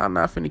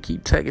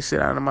keep taking shit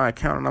out of my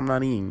account, and I'm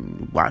not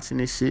even watching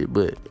this shit.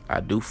 But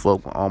I do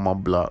fuck with On My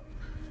Block.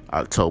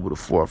 October the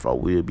 4th, I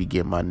will be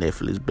getting my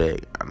Netflix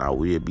back, and I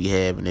will be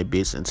having that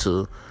bitch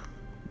until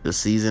the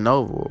season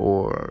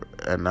over,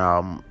 and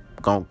I'm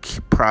gonna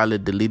probably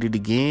delete it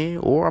again,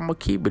 or I'm gonna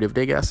keep it. If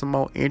they got some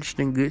more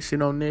interesting good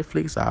shit on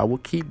Netflix, I will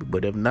keep it,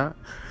 but if not,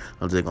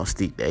 I'm just gonna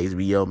stick to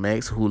HBO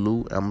Max,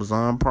 Hulu,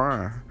 Amazon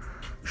Prime,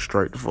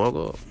 straight the fuck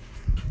up.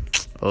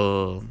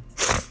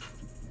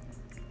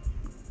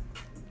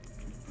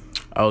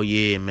 Oh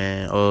yeah,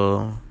 man,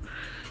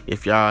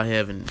 if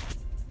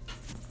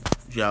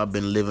y'all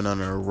been living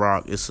under a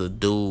rock, it's a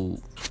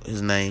dude.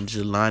 His name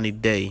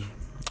Jelani Day.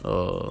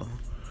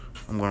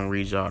 I'm gonna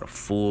read y'all the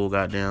full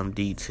goddamn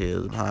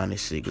details behind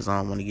this shit, cause I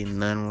don't want to get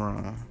nothing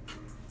wrong.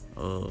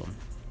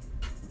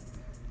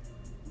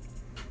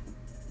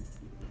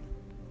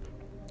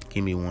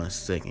 Give me 1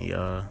 second,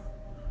 y'all.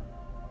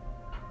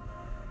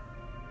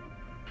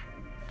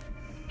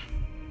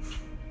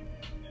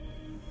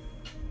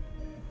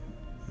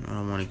 I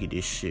want to get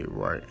this shit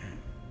right.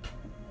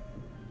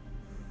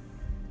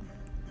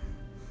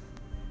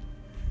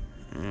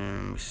 Let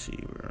me see,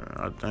 bro.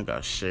 I think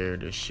I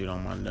shared this shit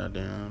on my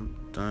goddamn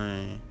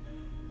thing.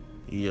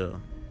 Yeah.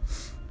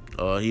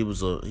 He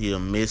a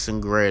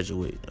missing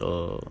graduate.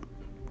 I'm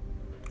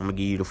gonna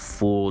give you the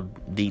full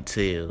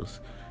details.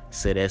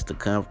 Said as the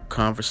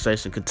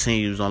conversation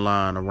continues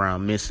online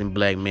around missing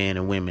black men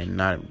and women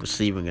not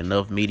receiving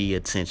enough media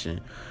attention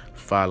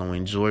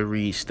following Joy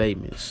Reid's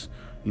statements,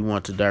 we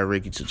want to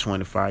direct you to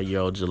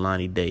 25-year-old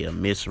Jelani Day, a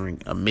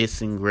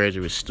missing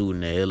graduate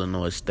student at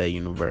Illinois State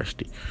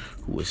University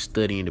who is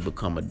studying to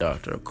become a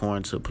doctor.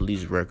 According to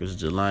police records,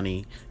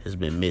 Jelani has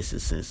been missing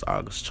since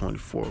August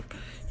 24th.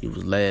 He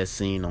was last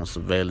seen on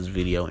surveillance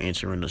video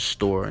entering a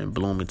store in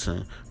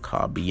Bloomington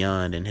called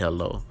Beyond and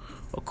Hello.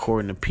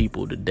 According to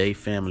People, the Day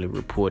family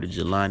reported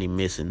Jelani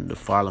missing the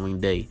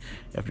following day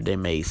after they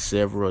made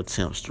several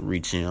attempts to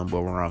reach him but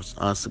were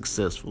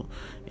unsuccessful.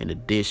 In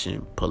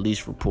addition,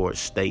 police reports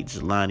state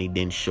Jelani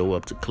didn't show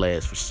up to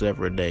class for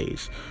several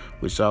days,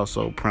 which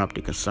also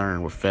prompted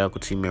concern with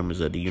faculty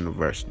members at the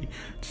university.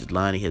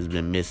 Jelani has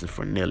been missing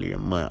for nearly a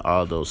month,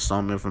 although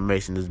some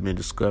information has been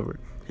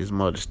discovered. His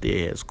mother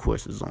still has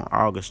questions. On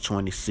August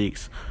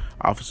 26th,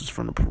 officers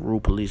from the Peru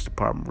Police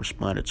Department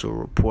responded to a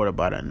report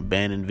about an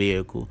abandoned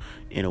vehicle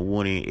in a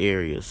wooded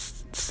area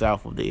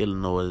south of the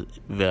Illinois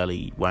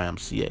Valley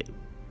YMCA.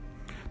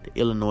 The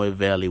Illinois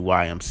Valley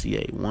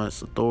YMCA.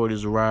 Once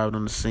authorities arrived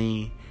on the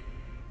scene,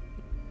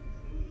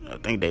 I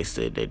think they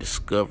said they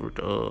discovered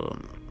a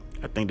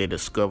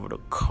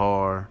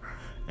car,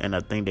 and I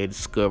think they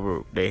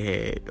discovered they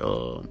had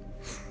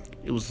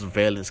it was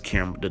surveillance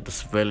camera. The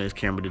surveillance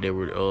camera that they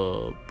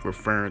were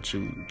referring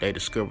to, they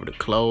discovered the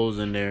clothes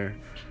in there.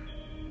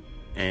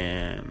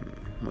 And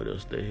what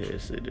else they had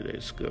said that they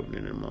discovered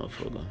in the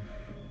motherfucker?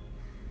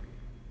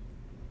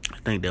 I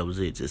think that was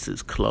it, just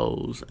his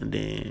clothes. And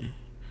then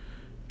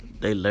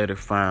they later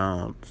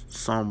found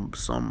some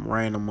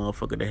random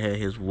motherfucker that had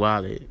his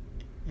wallet,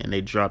 and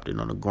they dropped it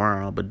on the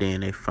ground. But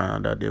then they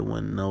found out there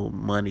wasn't no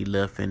money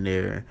left in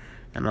there,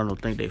 and I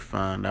don't think they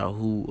found out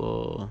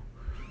who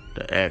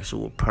the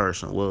actual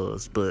person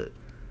was. But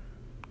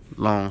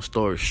long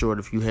story short,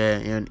 if you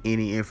had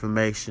any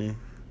information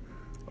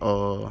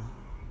on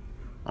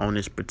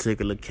this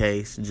particular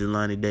case,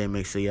 Jelani Day,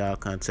 make sure y'all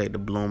contact the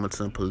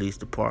Bloomington Police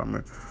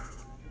Department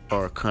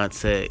or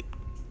contact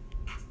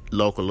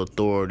local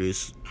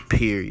authorities,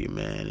 period,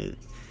 man.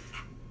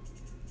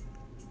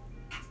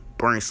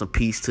 Bring some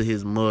peace to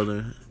his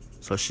mother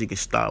so she can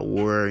stop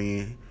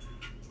worrying,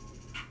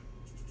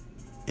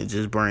 and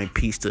just bring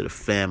peace to the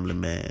family,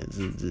 man.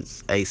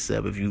 Just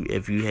ASAP.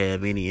 If you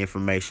have any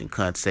information,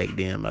 contact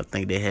them. I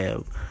think they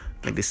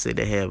said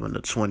they're having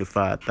a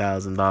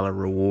 $25,000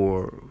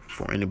 reward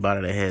for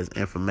anybody that has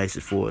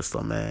information for us.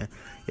 So, man,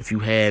 if you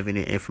have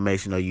any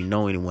information or you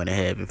know anyone that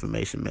have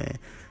information, man,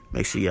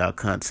 make sure y'all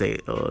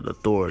contact the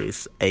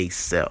authorities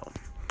ASAP.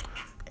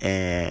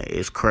 And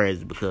it's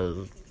crazy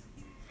because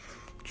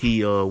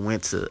he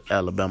went to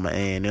Alabama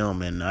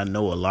A&M, and I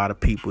know a lot of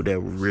people that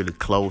were really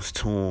close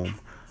to him.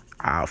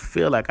 I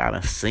feel like I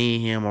done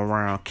seen him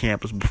around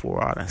campus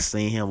before. I done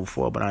seen him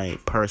before, but I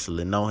ain't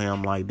personally know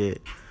him like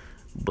that.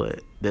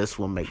 But that's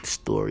what makes the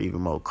story even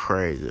more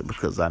crazy,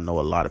 because I know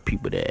a lot of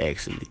people that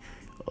actually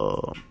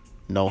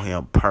know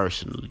him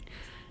personally.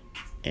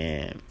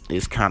 And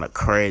it's kind of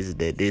crazy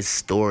that this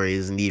story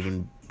is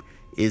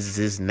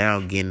just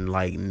now getting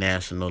like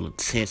national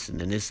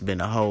attention, and it's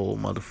been a whole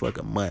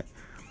motherfucking month.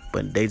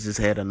 But they just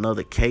had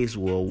another case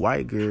where a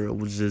white girl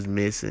was just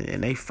missing,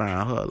 and they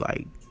found her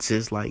like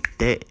just like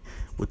that.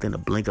 Within a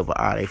blink of an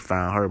eye, they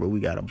found her. But we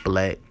got a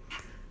black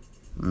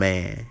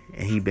man,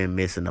 and he been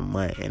missing a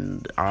month,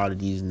 and all of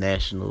these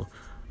national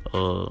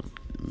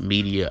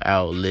media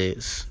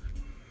outlets,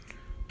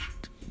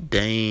 they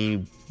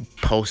ain't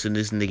posting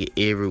this nigga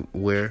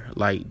everywhere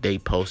like they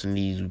posting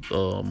these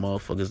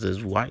motherfuckers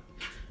that's white.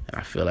 And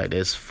I feel like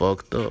that's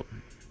fucked up,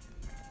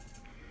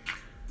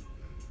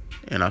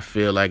 and I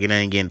feel like it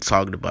ain't getting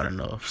talked about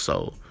enough.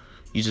 So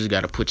you just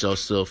got to put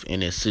yourself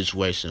in that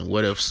situation.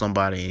 What if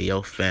somebody in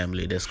your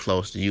family that's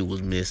close to you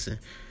was missing,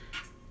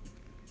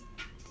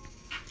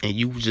 and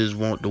you just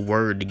want the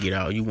word to get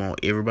out? You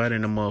want everybody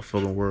in the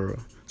motherfucking world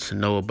to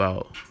know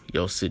about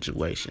your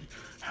situation.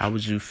 How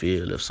would you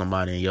feel if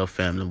somebody in your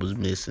family was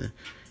missing?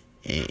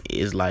 And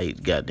it's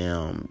like,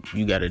 goddamn,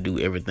 you got to do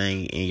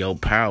everything in your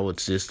power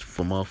just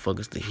for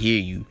motherfuckers to hear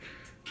you,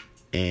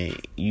 and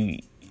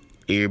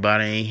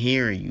everybody ain't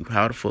hearing you.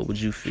 How the fuck would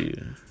you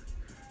feel?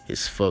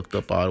 It's fucked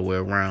up all the way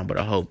around, but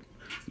I hope,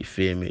 you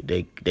feel me,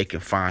 they can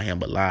find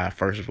him alive.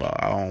 First of all,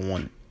 I don't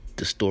want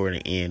the story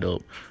to end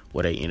up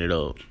where they ended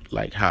up,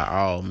 like how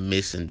all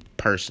missing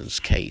persons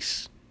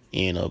case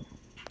end up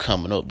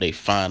coming up. They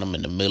find them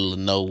in the middle of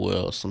nowhere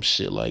or some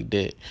shit like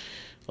that,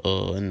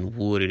 in the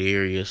wooded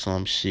area or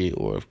some shit,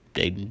 or if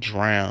they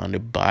drown, their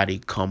body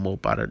come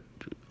up out of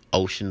the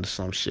ocean or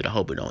some shit. I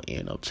hope it don't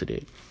end up to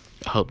that.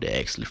 I hope they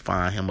actually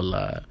find him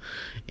alive,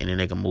 and then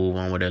they can move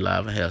on with their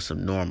life and have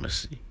some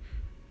normalcy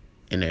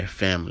in their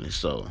family.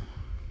 So,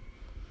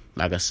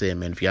 like I said,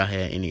 man, if y'all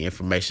had any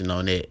information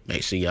on that,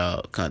 make sure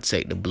y'all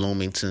contact the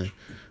Bloomington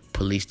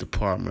Police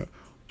Department,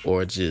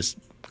 or just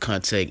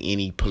contact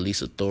any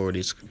police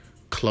authorities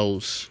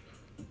close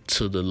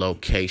to the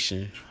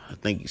location. I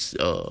think it's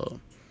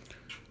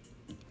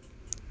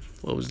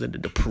what was that?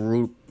 The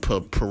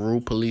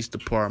Peru Police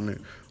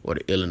Department, or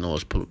the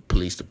Illinois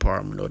Police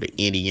Department or the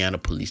Indiana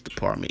Police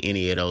Department,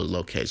 any of those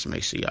locations,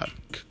 make sure y'all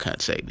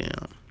contact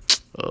them.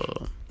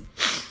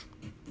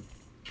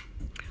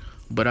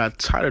 But I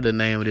titled the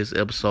name of this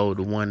episode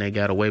 "The One That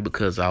Got Away"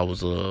 because I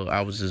was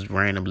just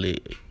randomly,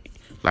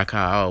 like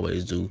I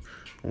always do,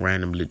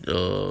 randomly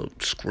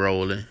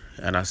scrolling,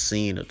 and I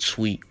seen a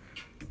tweet.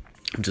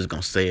 I'm just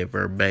gonna say it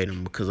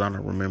verbatim because I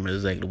don't remember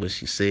exactly what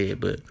she said,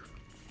 but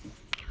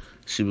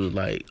she was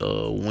like,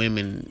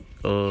 women,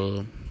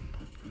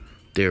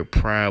 their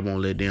pride won't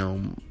let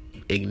them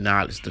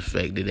acknowledge the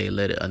fact that they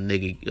let a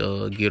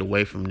nigga get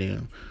away from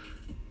them.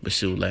 But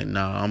she was like,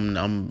 nah,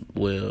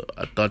 well,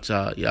 I thought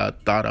y'all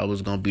thought I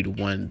was gonna be the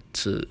one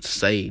to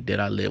say that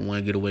I let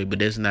one get away, but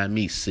that's not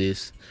me,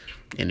 sis.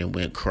 And it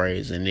went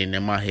crazy. And then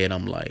in my head,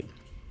 I'm like,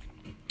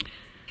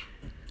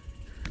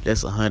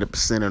 that's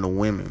 100% of the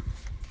women.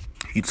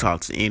 You talk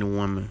to any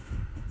woman,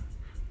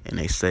 and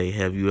they say,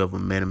 have you ever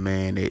met a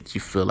man that you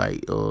feel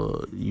like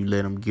you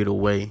let him get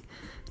away?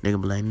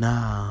 Nigga be like,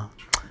 nah,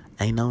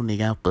 ain't no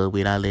nigga I fuck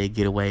with I let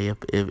get away.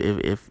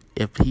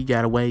 If he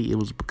got away, it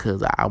was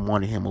because I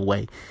wanted him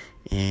away,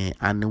 and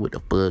I knew what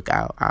the fuck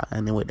I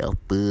knew what the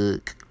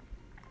fuck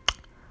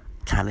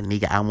kind of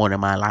nigga I want in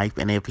my life.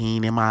 And if he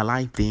ain't in my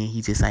life, then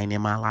he just ain't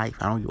in my life.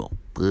 I don't give a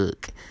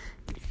fuck.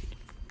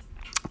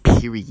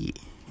 Period.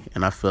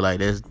 And I feel like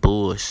that's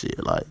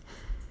bullshit. Like,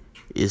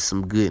 it's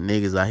some good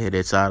niggas out here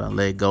that y'all done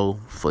let go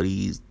for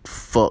these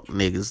fuck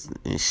niggas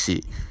and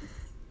shit.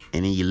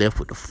 And then you left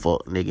with the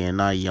fuck nigga, and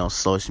now you on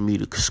social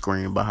media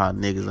screaming about how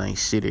niggas ain't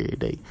shit every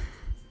day.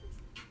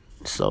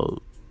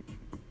 So,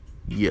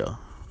 yeah.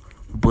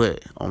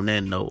 But on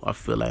that note, I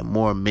feel like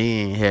more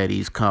men had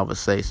these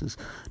conversations,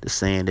 the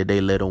saying that they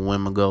let a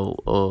women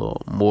go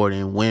more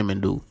than women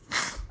do.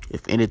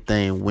 If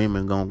anything,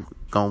 women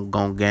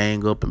gon'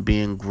 gang up and be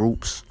in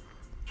groups,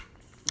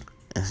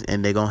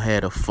 and they gonna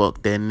have to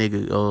fuck that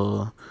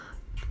nigga.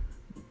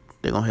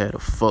 They gonna have to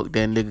fuck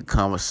that nigga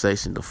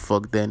conversation, to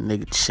fuck that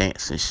nigga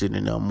chance and shit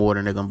in there more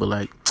than they gonna be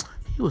like,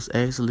 he was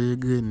actually a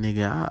good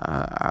nigga.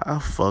 I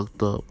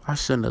fucked up. I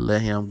shouldn't have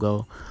let him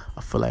go.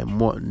 I feel like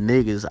more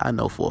niggas, I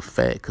know for a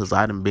fact, because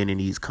I done been in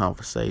these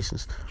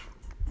conversations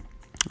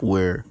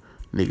where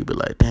nigga be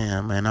like,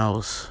 damn, man, I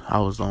was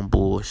on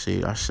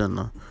bullshit. I shouldn't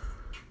have,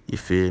 you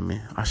feel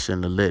me? I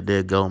shouldn't have let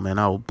that go, man.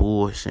 I was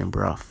bullshitting,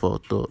 bro. I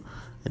fucked up.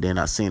 And then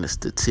I seen a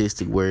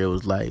statistic where it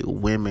was like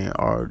women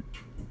are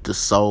the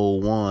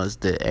sole ones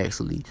that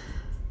actually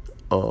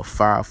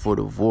file for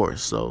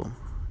divorce. So,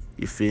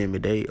 you feel me?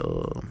 They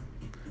what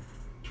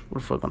the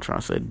fuck I'm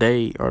trying to say?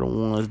 They are the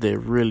ones that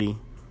really,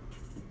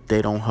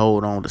 they don't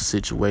hold on to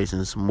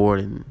situations more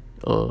than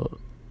a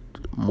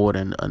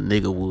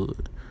nigga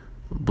would.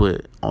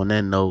 But on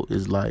that note,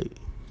 it's like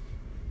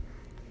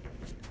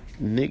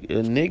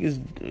niggas,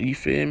 you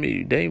feel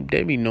me? They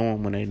be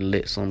knowing when they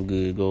let something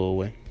good go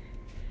away.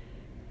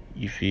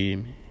 You feel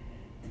me?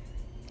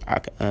 I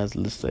can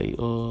honestly say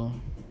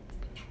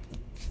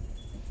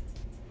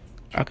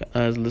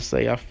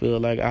I feel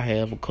like I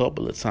have a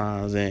couple of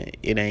times, and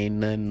it ain't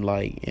nothing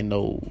like,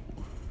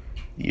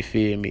 you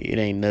feel me? It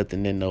ain't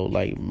nothing in no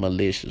like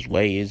malicious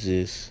way. It's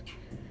just,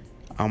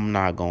 I'm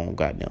not gonna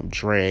goddamn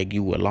drag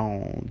you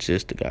along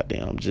just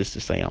to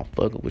say I'm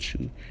fucking with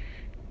you.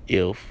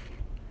 If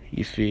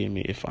you feel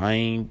me, if I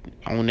ain't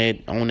on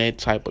that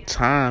type of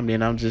time,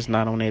 then I'm just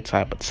not on that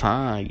type of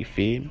time. You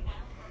feel me?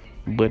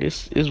 But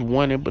it's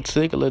one in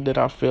particular that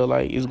I feel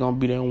like is gonna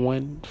be that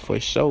one for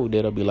sure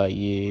that'll be like,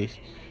 yeah,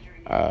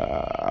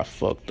 I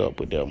fucked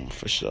up with them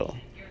for sure.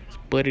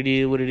 But it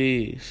is what it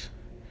is.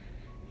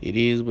 It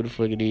is what the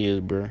fuck it is,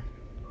 bro.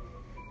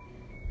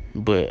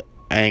 But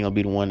I ain't gonna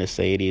be the one to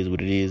say it is what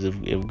it is.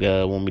 If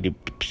God want me to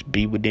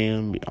be with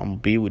them, I'm gonna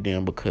be with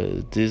them,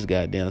 because this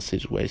goddamn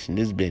situation,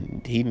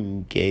 he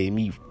done gave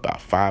me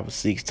about 5 or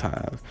 6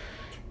 times.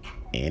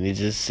 And it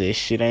just says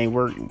shit ain't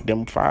worked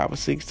them 5 or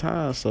 6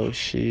 times. So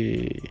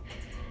shit,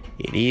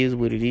 it is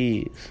what it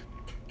is.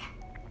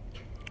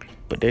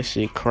 But that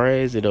shit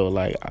crazy though.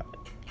 Like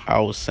I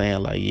was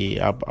saying, like,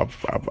 yeah,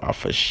 I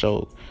for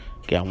sure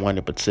got one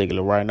in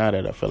particular right now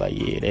that I feel like,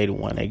 yeah, they the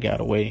one that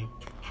got away.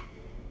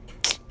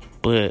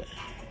 But,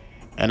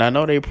 and I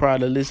know they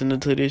probably listening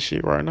to this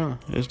shit right now.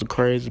 It's the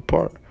crazy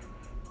part.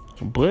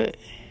 But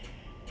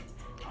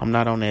I'm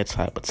not on that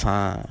type of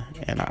time,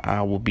 and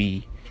I will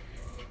be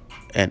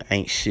an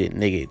ain't shit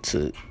nigga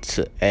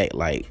to act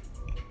like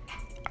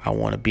I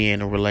want to be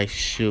in a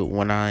relationship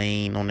when I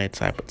ain't on that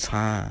type of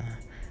time.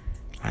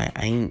 I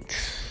ain't.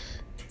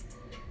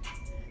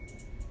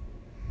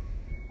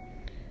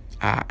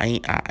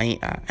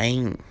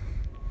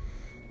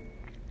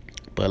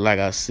 But like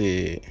I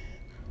said,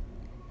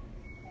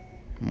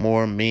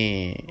 more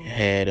men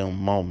had them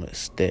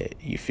moments that,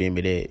 you feel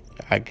me, that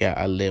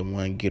I let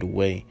one get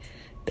away.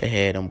 They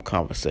had them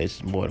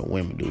conversations more than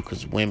women do,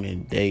 because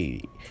women,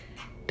 they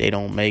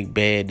don't make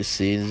bad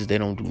decisions. They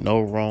don't do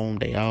no wrong.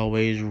 They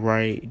always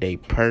right. They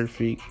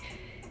perfect.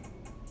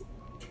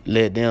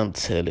 Let them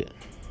tell it.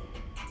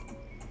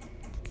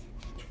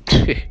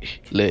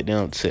 Let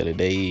them tell it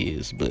they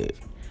is. But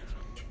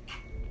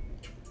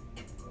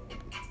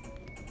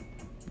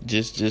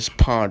Just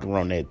ponder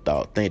on that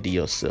thought. Think to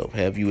yourself.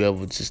 Have you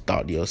ever just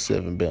thought to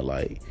yourself and been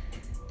like,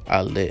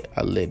 I let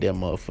that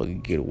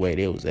motherfucker get away.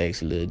 That was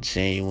actually a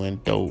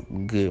genuine, dope,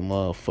 good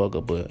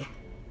motherfucker, but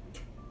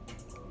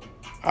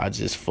I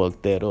just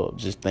fucked that up.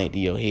 Just think to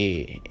your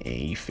head, and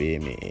you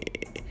feel me?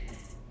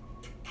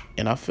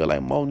 And I feel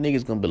like more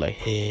niggas gonna be like,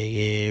 hell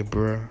yeah,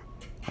 bro,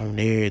 on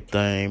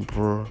everything,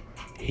 bro.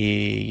 Hell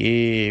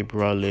yeah,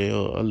 bro, I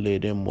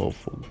let them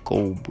motherfucker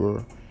go,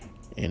 bro.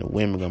 And the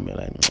women gonna be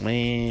like,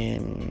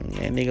 man,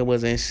 that nigga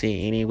wasn't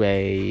shit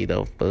anyway,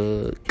 the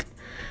fuck.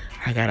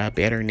 I got a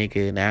better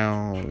nigga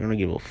now. I don't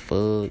give a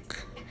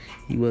fuck.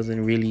 He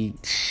wasn't really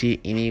shit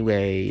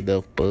anyway,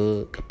 the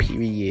fuck.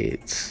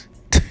 Periods.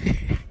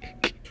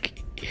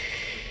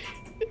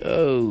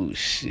 Oh,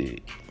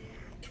 shit.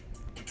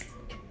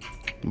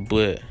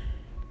 But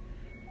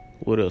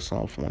what else I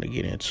want to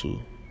get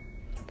into?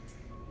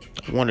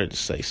 I wanted to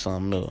say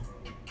something else.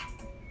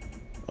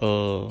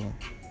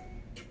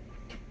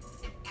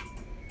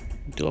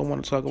 Do I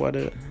want to talk about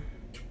that?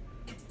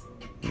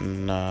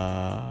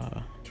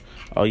 Nah.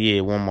 Oh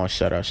yeah, one more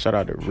shout out. Shout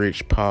out to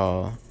Rich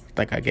Paul. I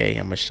think I gave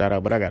him a shout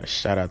out, but I got a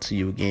shout out to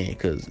you again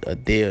because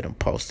Adele done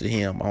posted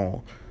him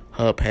on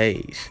her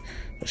page.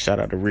 So shout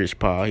out to Rich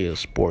Paul. He a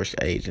sports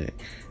agent.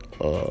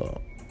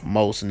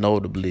 Most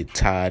notably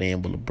tied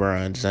in with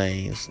LeBron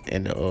James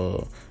and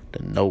the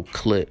No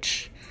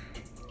Clutch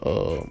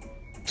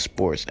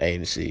sports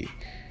agency.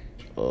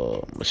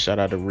 Shout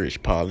out to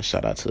Rich Paul and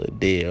shout out to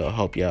Adele. I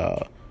hope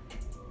y'all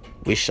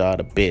wish y'all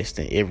the best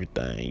in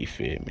everything, you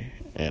feel me?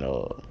 And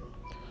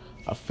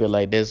I feel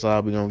like that's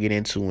all we're gonna get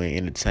into in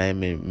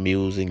entertainment,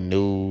 music,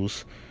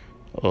 news.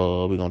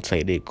 We're gonna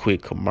take that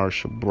quick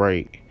commercial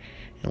break,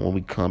 and when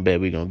we come back,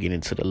 we're gonna get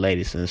into the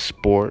latest in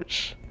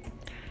sports.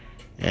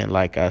 And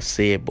like I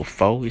said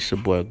before, it's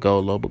your boy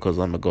GoatLow, because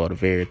I'm gonna go to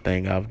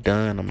everything I've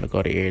done. I'm gonna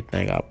go to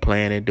everything I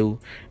plan to do,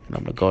 and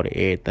I'm gonna go to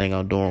everything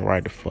I'm doing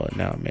right the fuck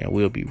now, man.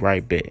 We'll be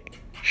right back,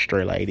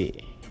 straight like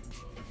that.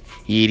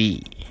 It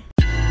is.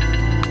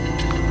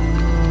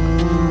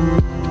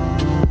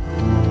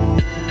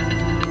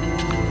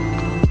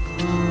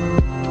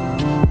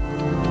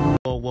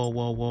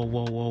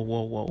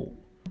 Whoa.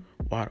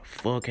 Why the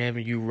fuck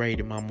haven't you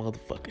rated my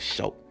motherfucking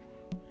show?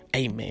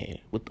 Hey, man,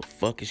 what the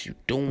fuck is you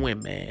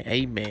doing, man?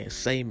 Hey, man,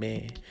 say,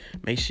 man,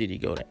 make sure you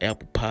go to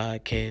Apple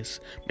Podcasts.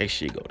 Make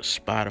sure you go to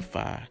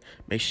Spotify.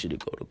 Make sure to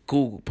go to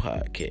Google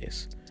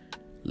Podcasts.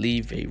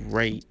 Leave a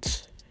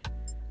rate.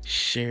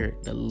 Share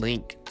the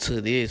link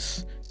to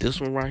this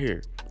one right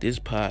here, this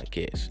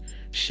podcast.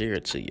 Share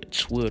it to your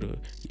Twitter,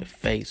 your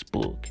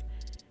Facebook,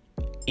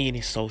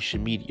 any social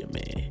media,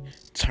 man.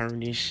 Turn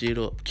this shit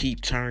up.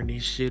 Keep turning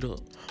this shit up.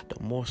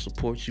 The more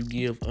support you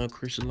give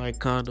Unchristian-like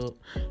conduct,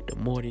 the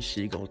more this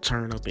shit gonna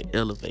turn up and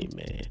elevate,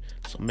 man.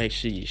 So make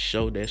sure you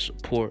show that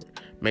support.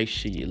 Make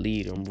sure you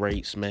lead them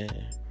rates,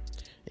 man.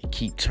 And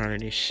keep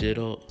turning this shit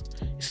up.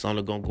 It's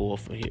only gonna go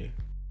up from here.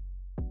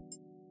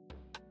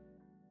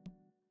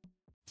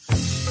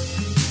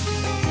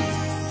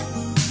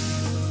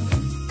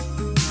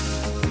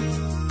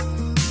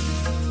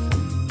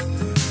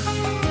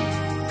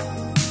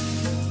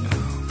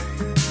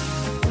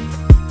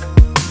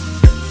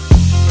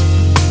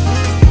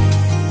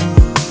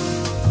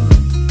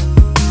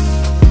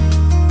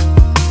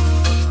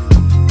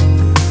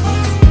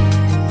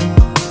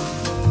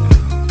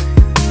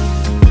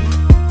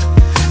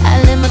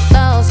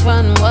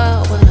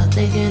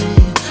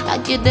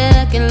 Get that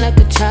acting like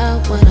a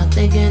child when I'm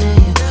thinking of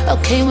you.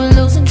 Okay, we're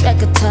losing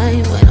track of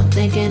time when I'm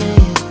thinking of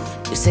you.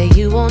 You say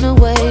you wanna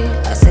wait,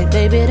 I say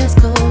baby that's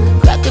cool.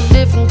 Crack a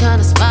different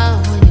kind of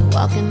smile when you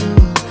walk in the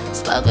room.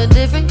 Smoke a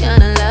different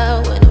kind of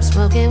loud when I'm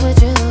smoking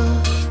with you.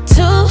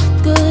 Too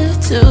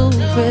good, too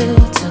real,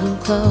 too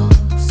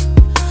close.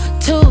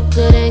 Too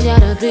good, ain't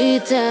gotta be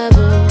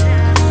taboo.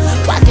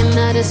 Why can't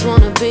I just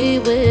wanna be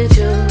with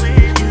you?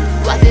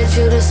 Why can't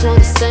you just want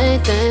the same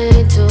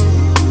thing too?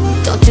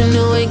 Don't you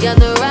know we got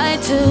the right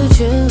to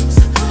choose?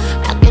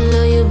 I can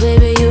love you,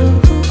 baby, you.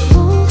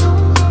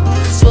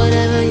 It's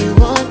whatever you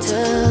want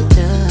to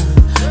do.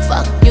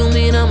 Fuck you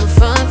mean I'm a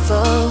front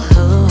for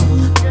who?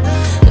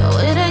 No,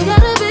 it ain't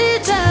gotta be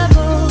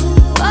taboo.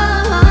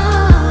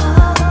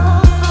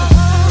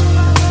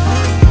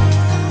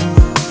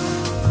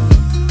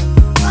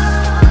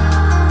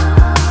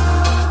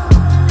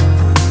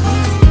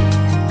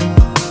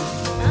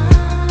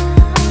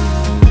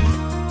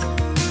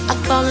 I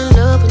fall in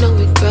love with no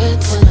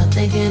regrets when I'm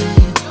thinking of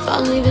you.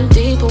 Fall even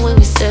deeper when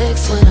we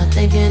sex when I'm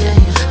thinking of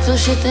you. Feel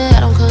shit that I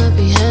don't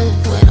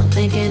comprehend when I'm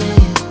thinking of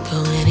you.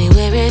 Go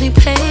anywhere, any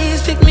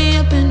place, pick me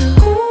up in the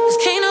Cause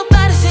can't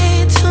nobody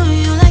say it to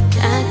you like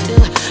I do.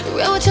 You're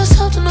real with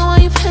yourself to know why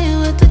you playing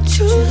with the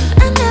truth.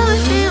 I never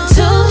feel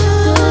too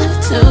good,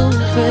 too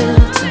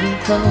real, too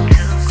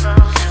close.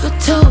 But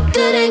too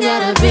good ain't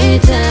gotta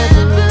be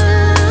taboo.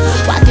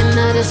 Why can't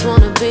I just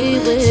wanna be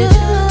with you?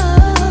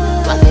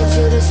 Why can't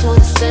you just want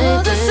the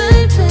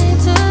same thing?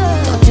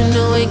 Don't you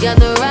know we got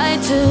the right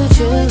to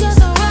choose?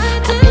 I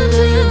can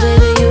love you,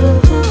 baby, you.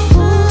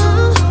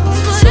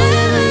 It's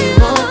whatever you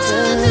want to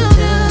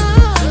do.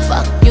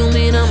 Fuck you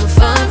mean I'm a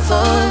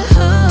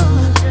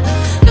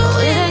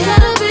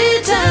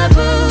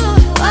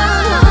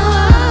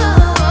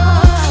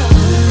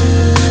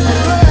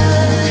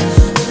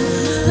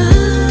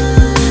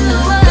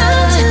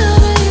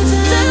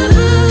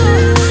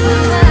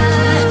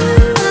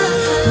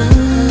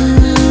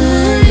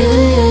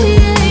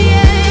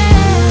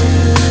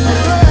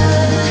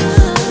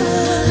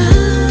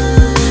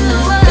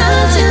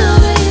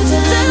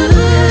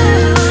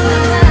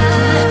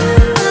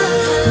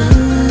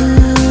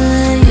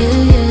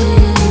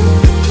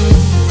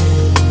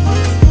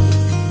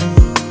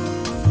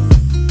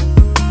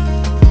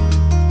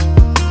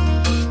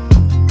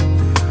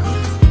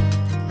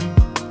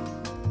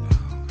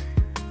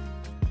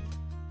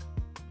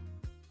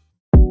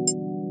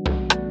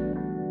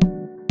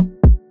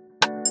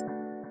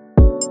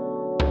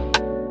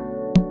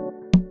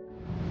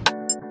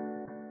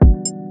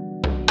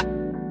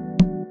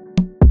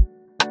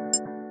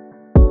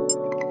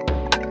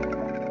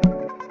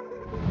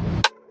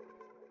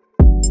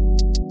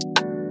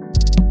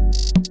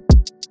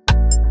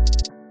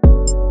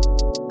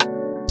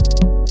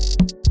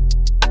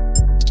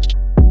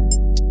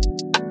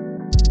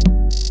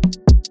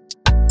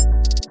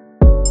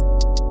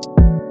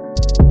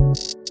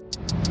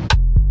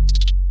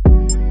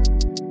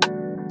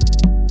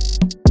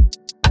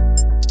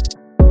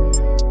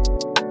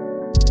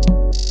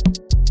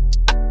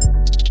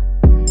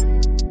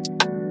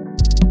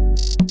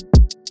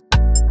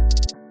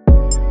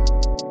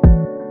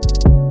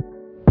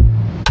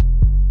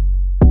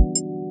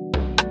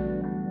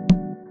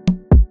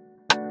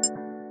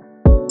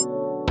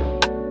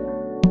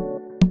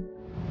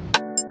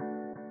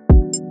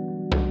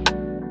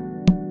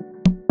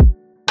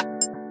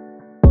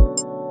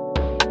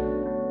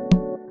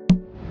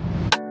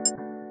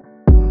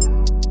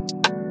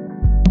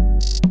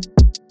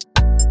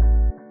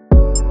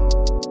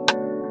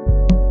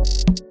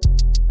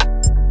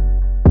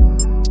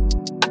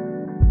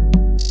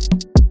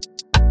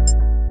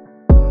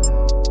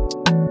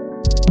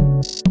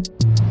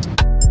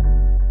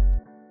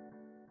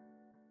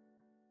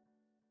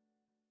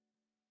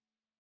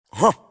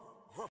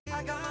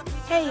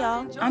Hey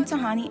y'all, I'm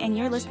Tahani and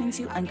you're listening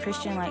to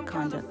Unchristian-like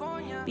Conduct.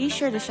 Be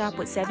sure to shop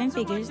with 7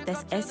 Figures,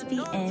 that's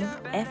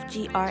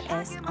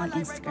SVNFGRS on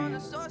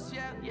Instagram.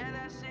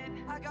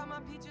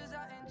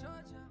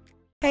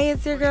 Hey,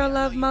 it's your girl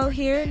Love Mo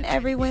here, and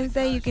every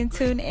Wednesday you can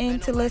tune in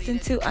to listen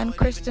to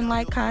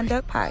Unchristian-like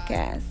Conduct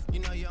podcast.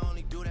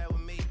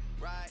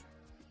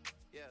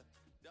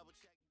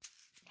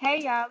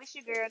 Hey y'all, it's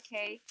your girl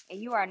Kay,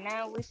 and you are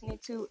now listening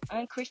to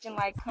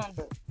Unchristian-like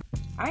Conduct.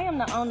 I am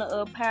the owner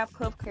of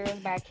Powerpuff Curls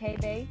by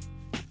K-Day,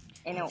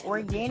 and an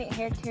organic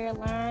hair care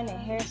line and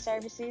hair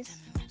services.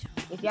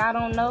 If y'all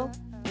don't know,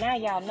 now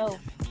y'all know.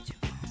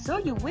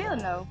 Soon you will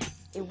know.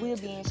 It will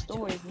be in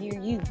stores near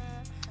you.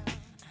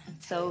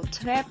 So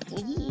tap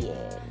in,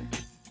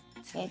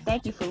 and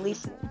thank you for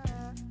listening.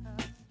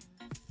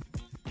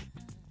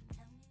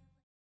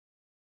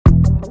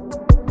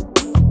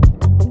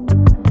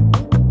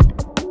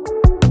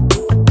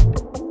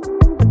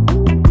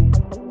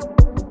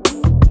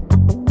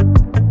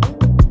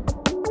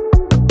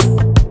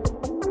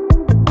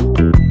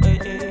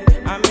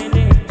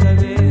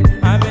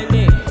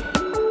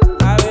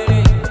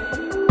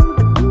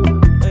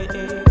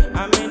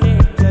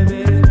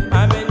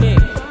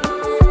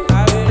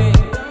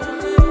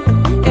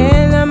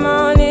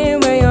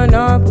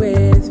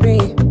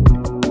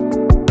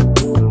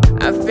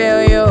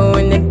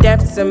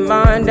 Of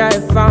mind, I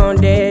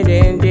found it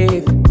in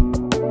deep.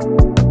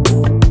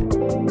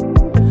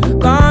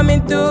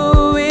 Coming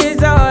through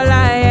is all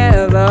I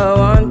ever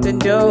want to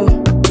do.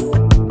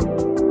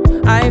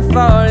 I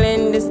fall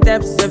in the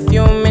steps of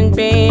human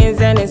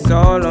beings, and it's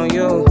all on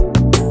you.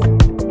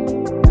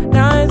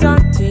 Now it's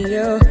on to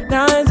you.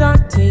 Now it's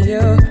on to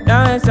you.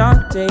 Now it's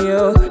on to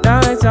you.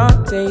 Now it's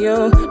on to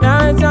you.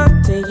 Now it's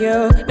on to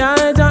you. Now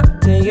it's on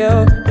to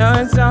you.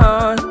 Now it's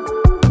on.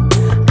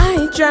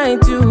 I try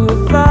to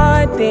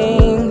avoid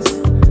things,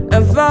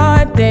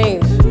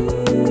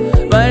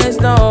 but it's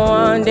no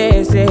one,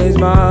 this is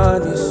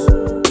mothers.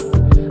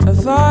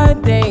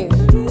 Avoid things.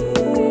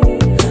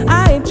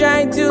 I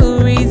try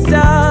to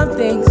resolve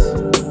things,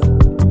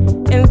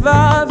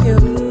 involve you,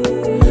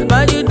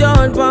 but you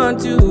don't want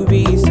to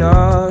be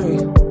sorry.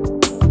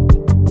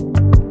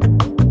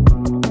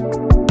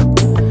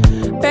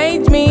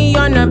 Page me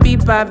on a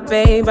beep up,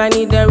 babe. I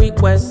need a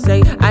request,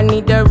 say I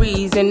need a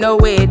reason. No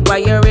wait while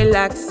you're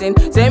relaxing.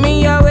 Send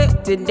me your way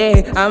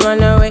today. I'm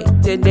on a way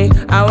today.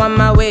 I want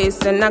my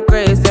waist and I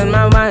grace and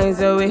my mind's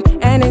away.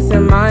 And it's a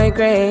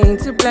migraine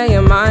to play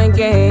your mind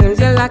games.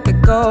 You're like a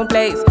cold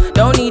place,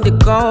 don't need a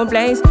cold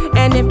place.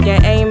 And if you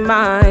ain't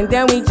mine,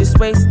 then we just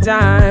waste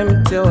time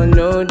until a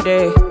new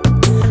day.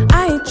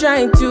 I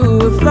try to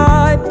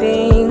avoid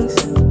things,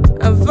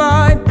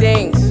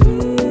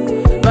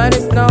 but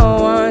it's no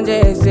one,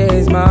 this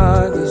is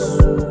mothers.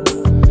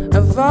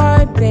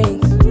 Avoid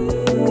things.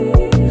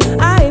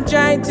 I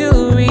try to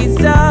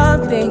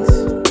resolve things,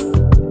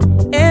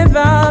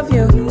 involve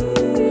you,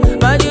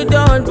 but you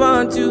don't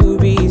want to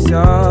be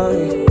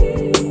sorry.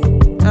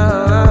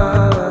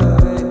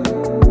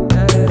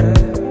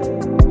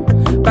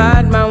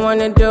 Bad man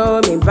wanna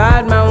do me,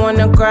 bad man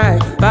wanna cry,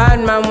 bad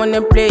man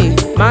wanna play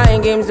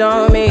mind games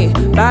on me,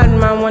 bad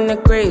man wanna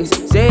craze.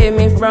 Save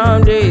me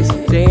from this,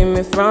 save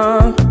me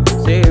from.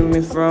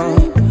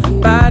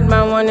 Bad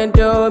man wanna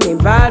do me,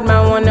 bad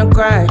man wanna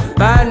cry,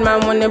 bad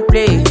man wanna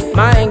play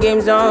mind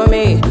games on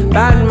me,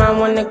 bad man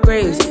wanna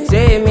craze.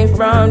 Save me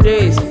from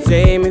this,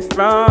 save me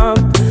from.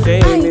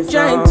 I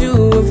try to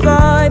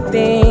avoid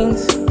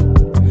things,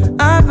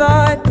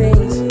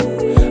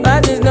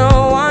 but there's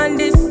no one,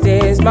 this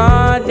is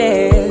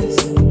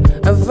modest.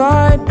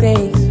 Avoid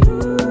things.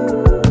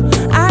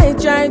 I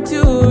try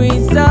to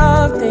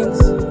resolve things,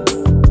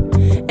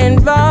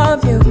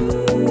 involve you,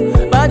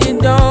 but you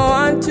don't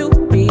want to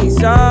be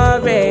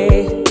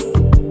sorry.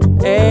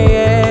 Hey,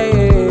 yeah, yeah,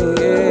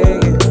 yeah, yeah.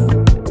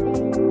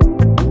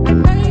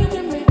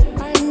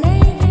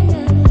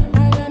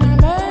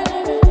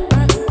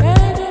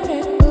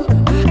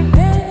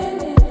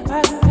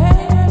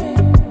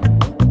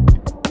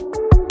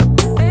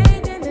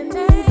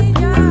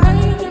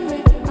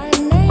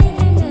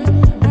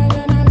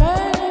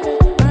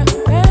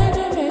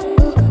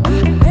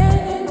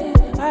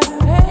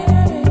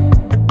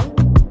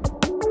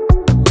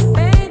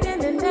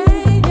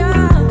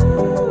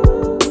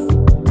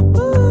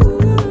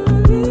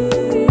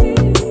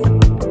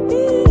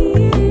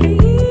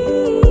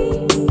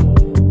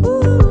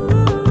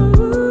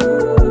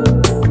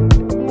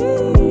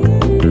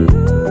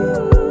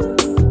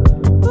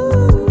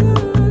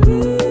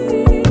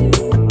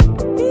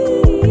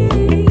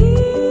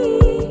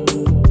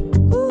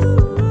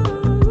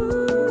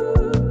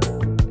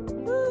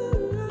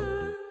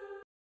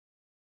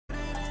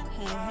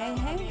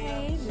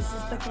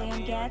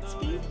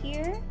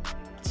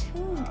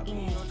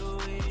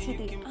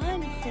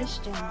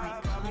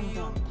 Unchristian-like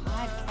Conduct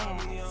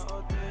podcast.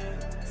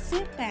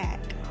 Sit back,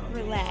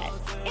 relax,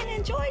 and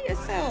enjoy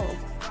yourself.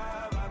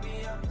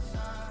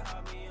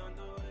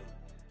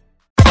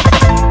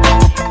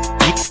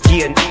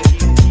 Yeah,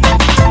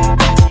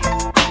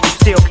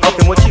 still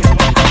open with you.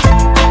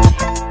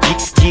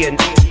 Yeah.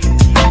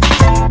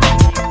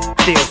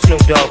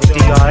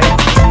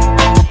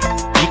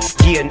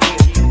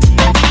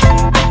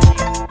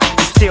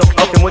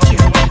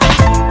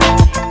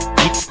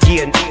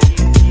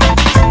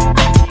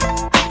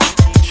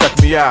 Check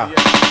me out.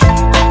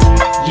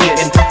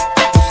 Yeah, and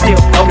still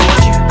fucking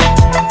with you.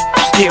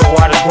 Still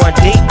waters run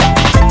deep.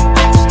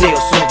 Still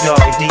Snoop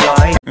Dogg and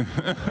D.R.E.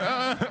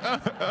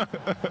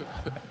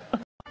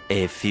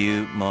 A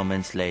few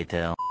moments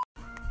later.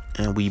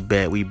 And we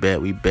back.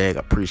 I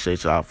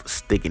appreciate y'all for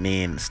sticking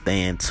in and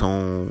staying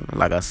tuned.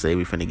 Like I said,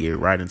 we finna get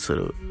right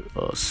into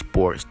the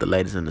sports, the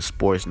latest in the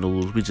sports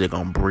news. We just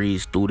gonna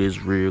breeze through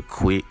this real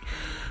quick.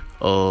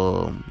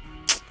 I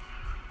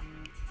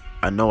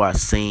know I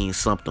seen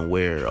something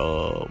where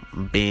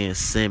Ben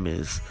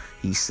Simmons,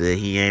 he said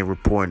he ain't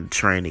reporting to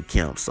training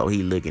camp, so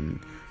he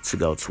looking to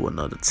go to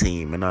another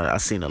team. And I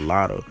seen a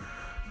lot of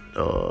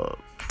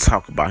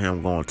talk about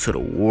him going to the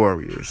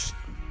Warriors.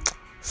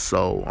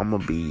 So I'm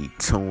gonna be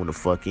tuned the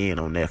fuck in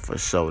on that for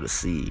sure to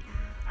see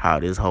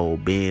how this whole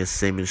Ben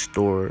Simmons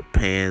story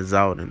pans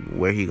out and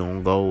where he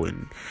gonna go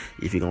and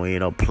if he gonna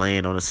end up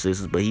playing on the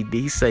Sixers. But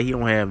he say he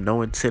don't have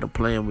no intent of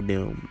playing with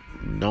them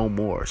no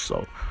more.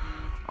 So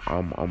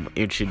I'm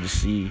interested to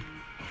see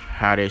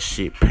how that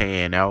shit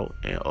pan out.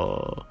 And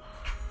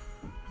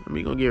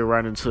we gonna get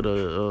right into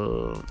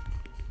the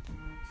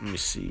let me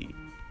see.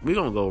 We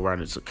gonna go right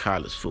into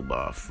college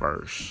football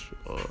first.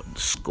 The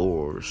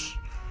scores.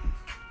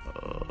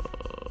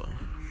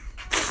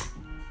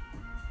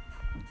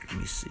 Let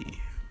me see.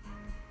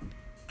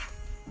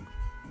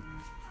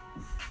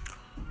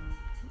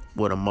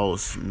 What the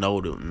most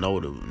noted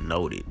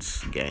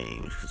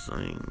games, cause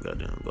I ain't got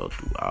to go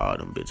through all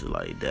them bitches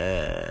like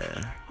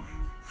that.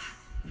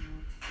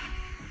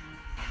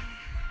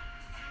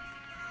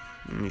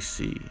 Let me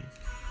see.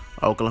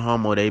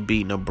 Oklahoma, they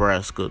beat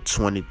Nebraska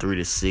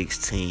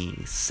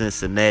 23-16.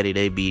 Cincinnati,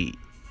 they beat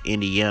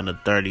Indiana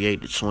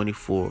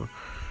 38-24.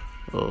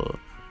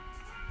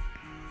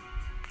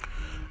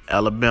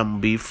 Alabama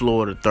beat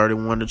Florida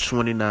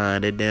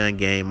 31-29. That damn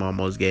game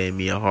almost gave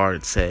me a heart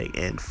attack.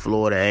 And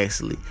Florida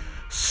actually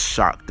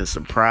shocked and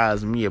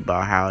surprised me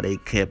about how they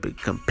kept it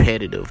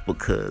competitive,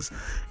 because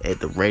at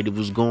the rate it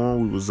was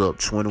going, we was up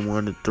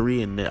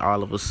 21-3, and then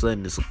all of a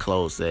sudden it's a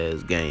close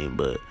ass game.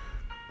 But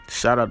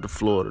shout out to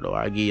Florida though.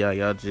 I give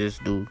y'all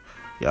just do.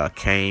 Y'all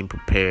came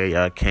prepared.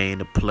 Y'all came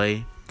to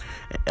play.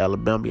 And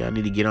Alabama, y'all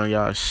need to get on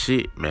y'all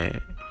shit,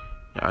 man.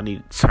 Y'all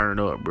need to turn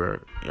up, bro.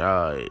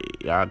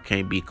 Y'all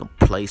can't be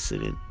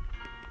complacent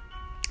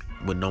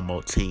with no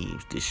more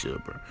teams this year,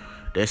 bro.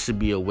 That should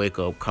be a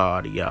wake-up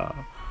call to y'all,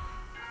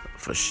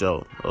 for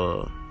sure.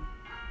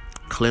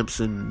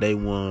 Clemson, they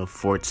won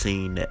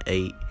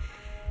 14-8.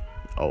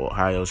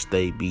 Ohio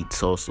State beat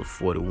Tulsa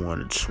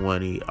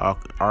 41-20.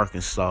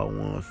 Arkansas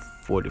won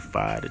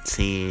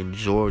 45-10.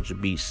 Georgia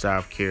beat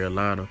South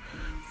Carolina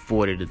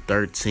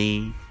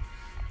 40-13.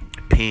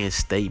 Penn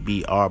State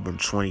beat Auburn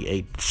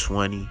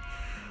 28-20.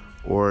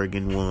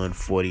 Oregon won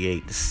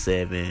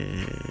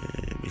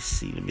 48-7. Let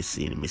me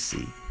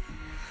see.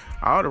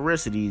 All the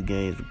rest of these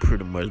games were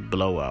pretty much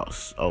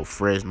blowouts.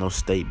 Fresno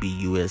State beat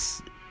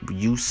UCLA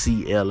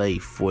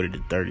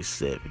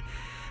 40-37.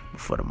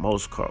 But for the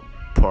most part,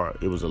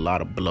 it was a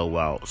lot of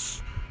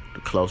blowouts.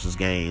 The closest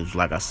games,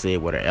 like I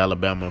said, were the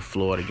Alabama and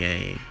Florida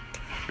game,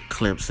 the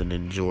Clemson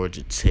and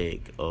Georgia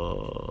Tech,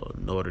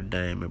 Notre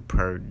Dame and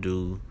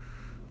Purdue,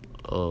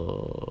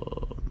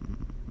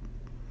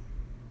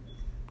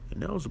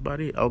 and that was about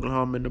it.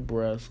 Oklahoma and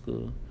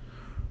Nebraska,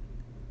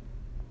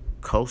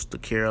 Coastal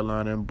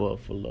Carolina and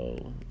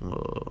Buffalo.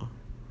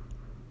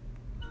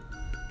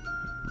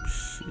 Let's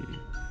see.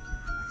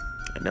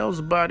 And that was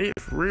about it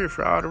for real.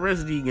 For all the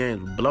rest of these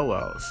games,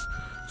 blowouts.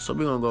 So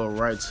we're going to go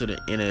right to the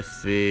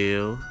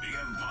NFL.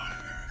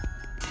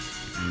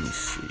 Let me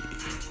see.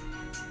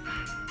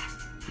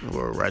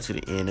 We're right to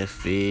the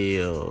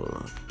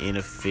NFL.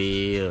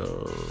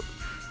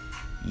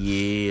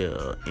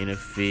 Yeah,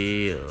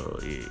 NFL,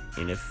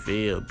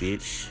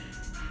 bitch.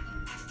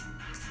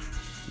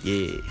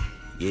 Yeah.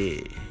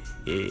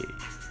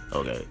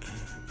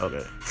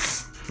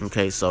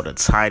 Okay, so the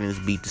Titans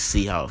beat the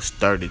Seahawks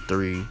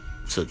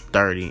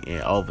 33-30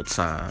 in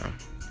overtime.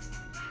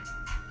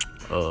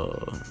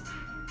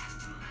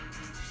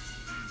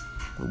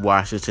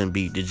 Washington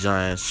beat the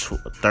Giants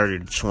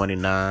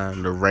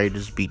 30-29. The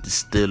Raiders beat the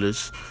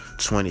Steelers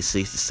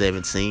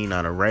 26-17.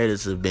 Now the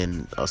Raiders have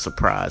been a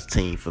surprise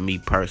team for me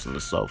personally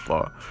so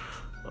far.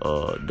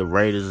 The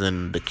Raiders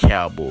and the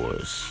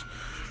Cowboys.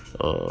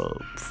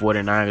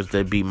 49ers,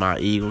 they beat my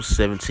Eagles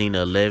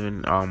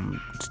 17-11. I'm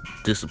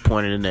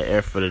disappointed in the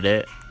effort of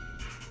that.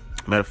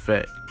 Matter of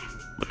fact,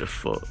 what the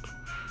fuck?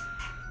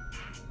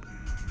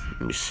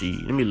 Let me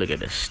see. Let me look at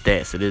the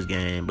stats of this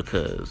game,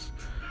 because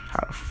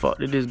how the fuck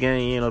did this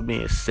game end up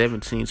being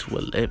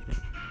 17-11?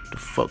 The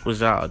fuck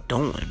was y'all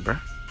doing,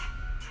 bruh?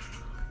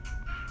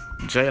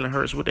 Jalen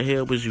Hurts, what the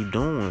hell was you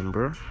doing,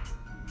 bruh?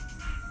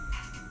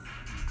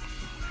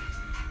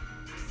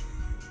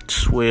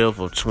 12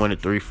 of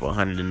 23 for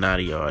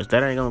 190 yards.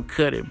 That ain't gonna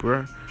cut it,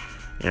 bruh.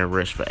 And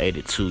rushed for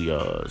 82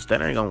 yards.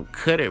 That ain't gonna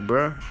cut it,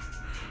 bruh.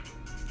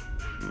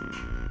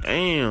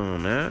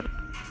 Damn, man.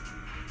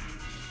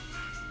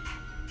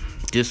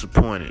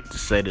 Disappointed, to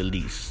say the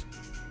least.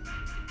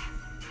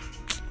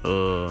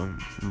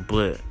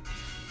 But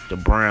The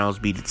Browns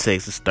beat the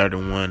Texans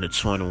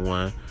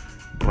 31-21.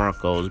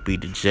 Broncos beat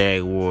the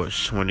Jaguars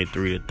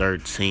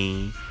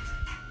 23-13.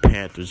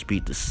 Panthers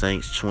beat the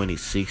Saints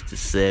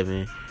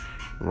 26-7.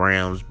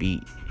 Rams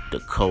beat the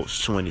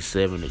Colts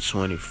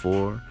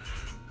 27-24.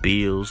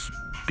 Bills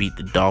beat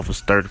the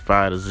Dolphins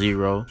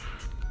 35-0.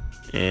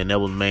 And that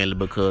was mainly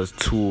because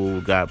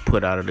Tua got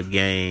put out of the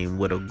game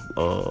with a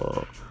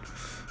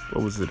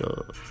what was it?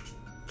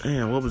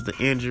 What was the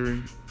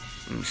injury?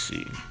 Let me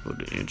see what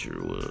the injury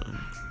was.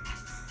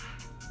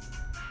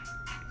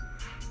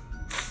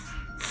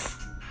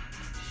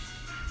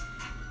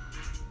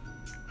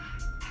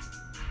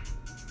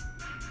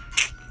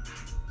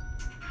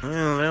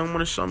 Man, they don't want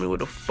to show me what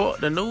the fuck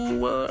the news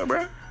was,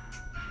 bruh.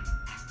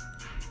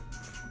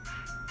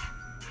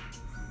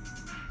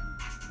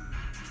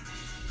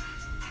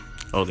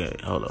 Okay,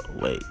 hold up,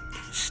 wait,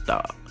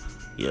 stop.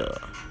 Yeah,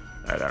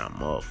 I got a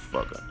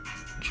motherfucker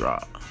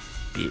drop,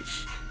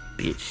 bitch.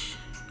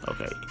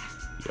 Okay,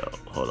 yo,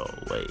 hold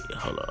up, wait,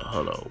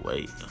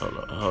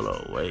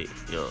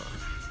 yo,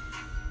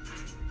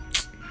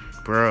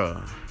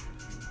 bruh.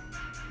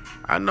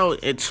 I know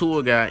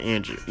Tua got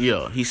injured.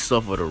 Yeah, he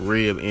suffered a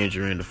rib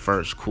injury in the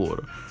first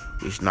quarter,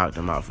 which knocked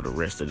him out for the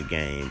rest of the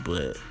game.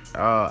 But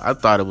I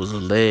thought it was a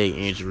leg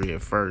injury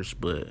at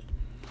first, but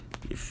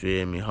you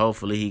feel me?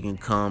 Hopefully he can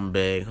come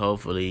back.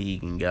 Hopefully he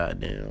can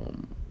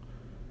goddamn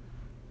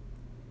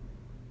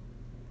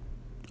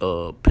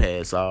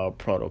pass all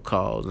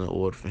protocols in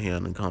order for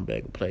him to come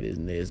back and play this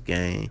next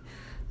game.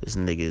 This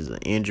nigga is an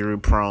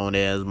injury-prone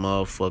ass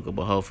motherfucker,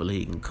 but hopefully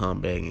he can come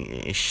back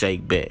and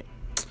shake back.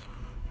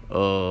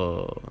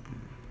 Damn.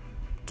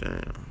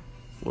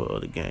 What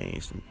other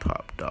games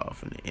popped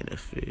off in the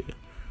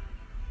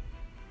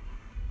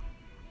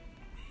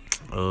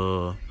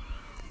NFL?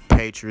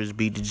 Patriots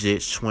beat the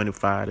Jets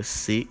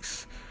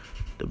 25-6.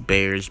 The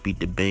Bears beat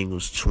the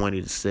Bengals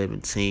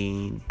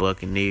 20-17.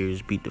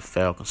 Buccaneers beat the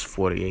Falcons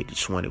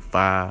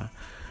 48-25.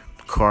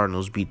 The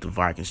Cardinals beat the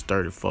Vikings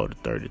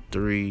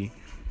 34-33.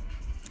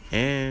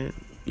 And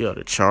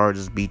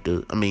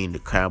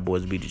the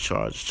Cowboys beat the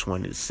Chargers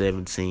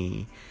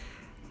 20-17.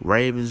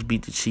 Ravens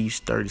beat the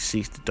Chiefs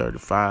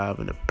 36-35,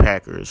 and the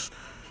Packers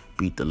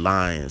beat the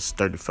Lions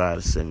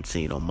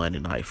 35-17 on Monday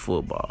Night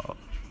Football.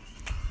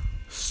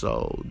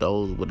 So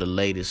those were the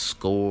latest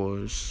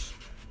scores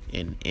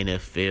in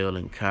NFL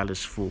and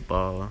college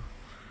football.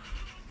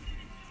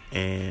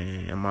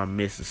 And am I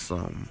missing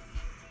something?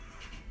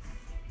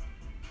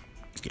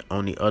 The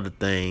only other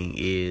thing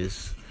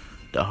is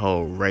the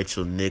whole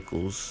Rachel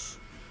Nichols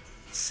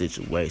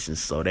situation.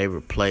 So they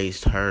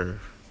replaced her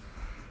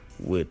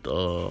with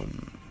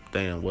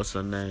what's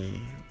her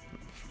name?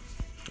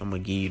 I'm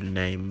gonna give you the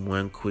name in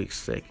one quick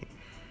second.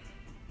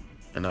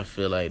 And I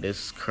feel like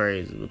this is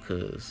crazy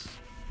because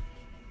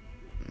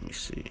let me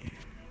see.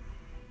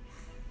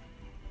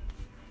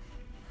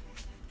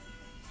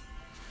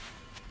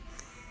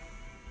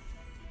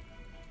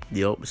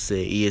 The Open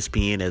said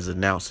ESPN has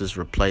announced its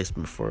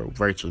replacement for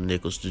Rachel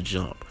Nichols to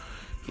jump.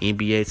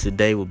 NBA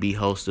Today will be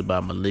hosted by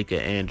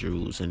Malika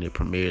Andrews, and it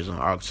premieres on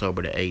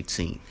October the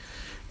 18th.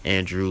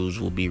 Andrews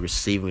will be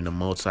receiving a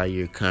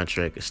multi-year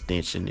contract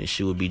extension, and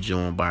she will be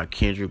joined by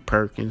Kendrick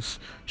Perkins,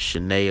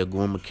 Shanae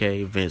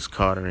Ogwumike, Vince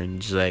Carter,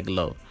 and Zach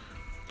Lowe.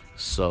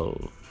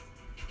 So,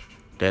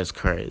 that's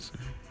crazy.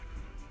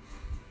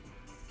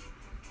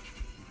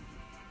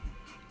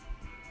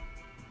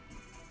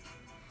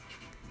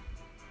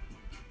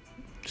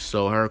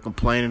 So, her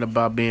complaining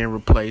about being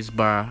replaced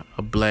by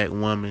a black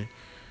woman,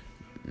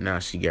 now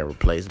she got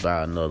replaced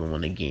by another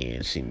one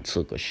again. She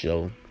took a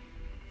show.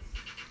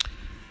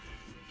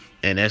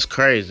 And that's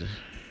crazy.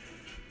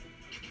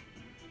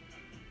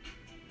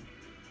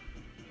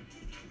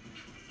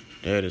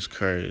 That is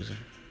crazy.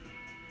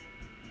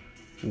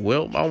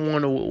 Well, I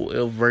wonder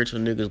if Rachel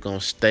Nichols gonna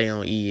stay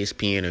on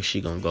ESPN or she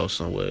gonna go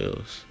somewhere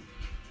else.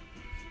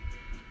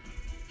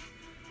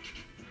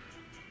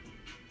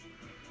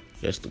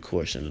 That's the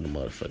question of the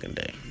motherfucking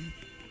day.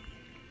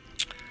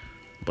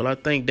 But I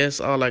think that's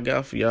all I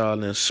got for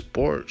y'all in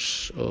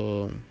sports.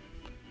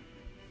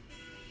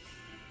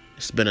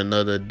 It's been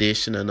another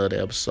edition, another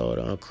episode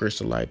on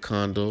Unchristian-like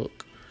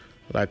Conduct.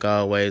 Like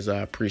always, I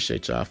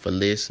appreciate y'all for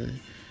listening.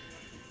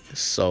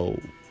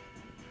 So,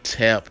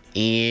 tap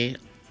in.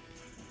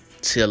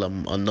 Tell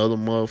another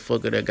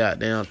motherfucker that got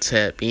down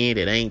tap in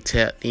that ain't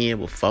tapped in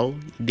before.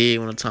 You dig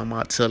what I'm talking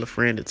about? Tell a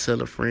friend to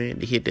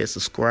hit that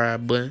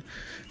subscribe button.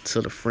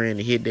 Tell a friend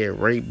to hit that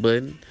rate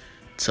button.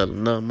 Tell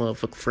another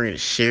motherfucker friend to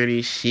share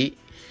this shit.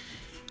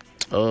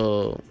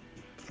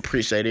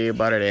 Appreciate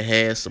everybody that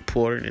has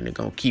supported and they're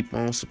gonna keep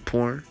on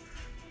supporting.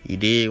 You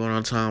dig what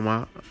I'm talking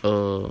about?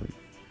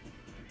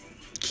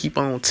 Keep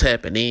on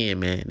tapping in,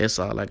 man. That's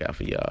all I got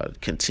for y'all.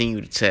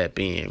 Continue to tap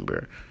in,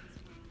 bro.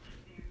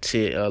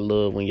 I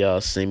love when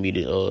y'all send me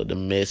the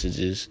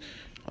messages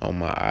on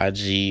my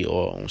IG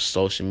or on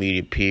social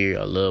media,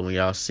 period. I love when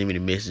y'all send me the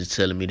message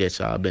telling me that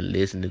y'all been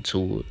listening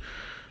to it.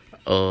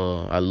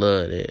 I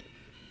love that.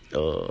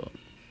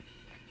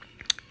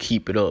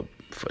 Keep it up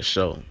for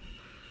sure.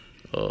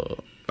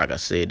 Like I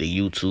said, the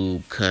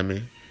YouTube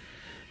coming.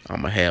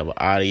 I'm going to have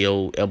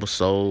audio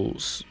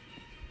episodes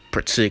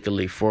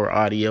particularly for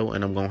audio,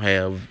 and I'm going to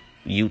have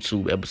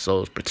YouTube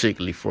episodes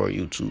particularly for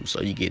YouTube.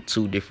 So you get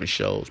 2 different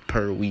shows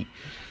per week.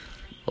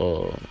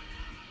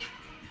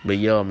 But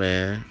yo,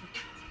 man,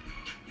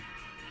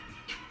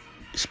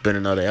 it's been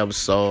another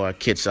episode. I'll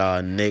catch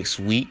y'all next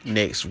week,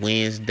 next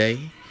Wednesday.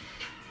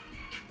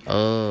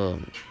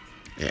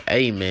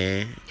 Hey,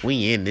 man,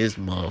 we in this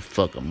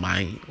motherfucker,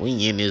 man.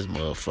 We in this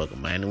motherfucker,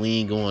 man. We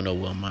ain't going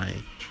nowhere,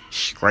 man.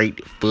 Straight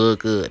the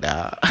fuck up,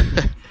 dog.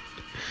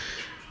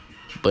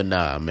 But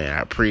nah, man,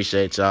 I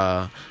appreciate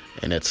y'all.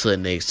 And until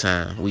next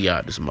time, we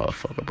out this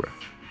motherfucker, bro.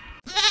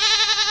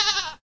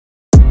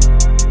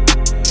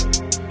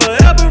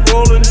 Forever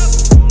rolling.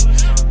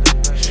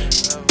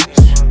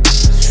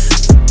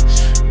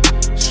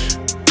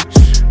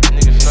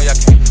 Niggas know y'all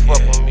can't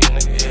fuck with me,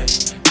 nigga.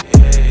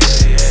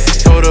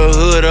 Throw the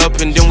hood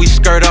up and then we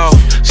skirt off.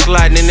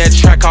 Sliding in that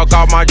track, I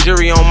got my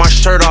jury on my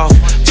shirt off.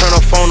 Turn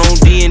a phone on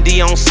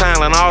D&D on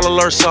silent, all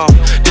alerts off.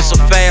 This a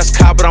fast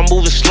car, but I'm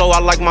moving slow, I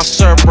like my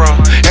surf, bro.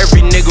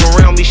 Every nigga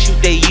around me shoot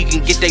they E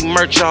can get they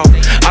merch off.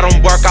 I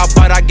don't bark out,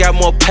 but I got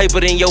more paper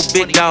than your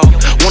big dog.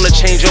 Wanna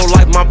change your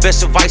life, my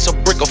best advice, a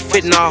brick of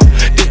fitting off.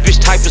 This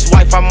bitch type is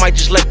wife, I might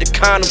just let the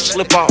condom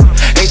slip off.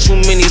 Ain't too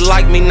many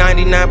like me,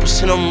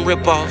 99% of them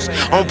rip-offs.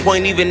 On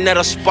point, even at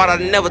a spot, I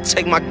never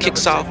take my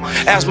kicks off.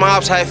 Ask my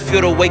ops how it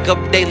feel to wake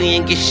up daily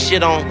and get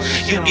shit on.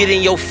 You get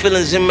in your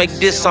feelings and make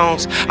diss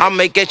songs. I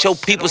make at your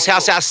people's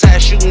house outside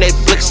shooting they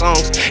blick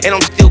songs. And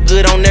I'm still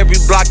good on every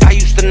block I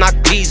used to knock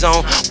P's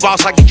on.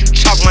 Boss, I get you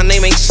chalk, my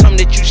name ain't something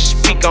that you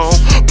speak on.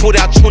 Pulled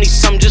out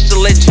 20-something just to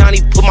let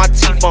Johnny put my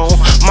teeth on.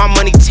 My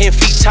money 10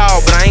 feet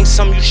tall, but I ain't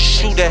something you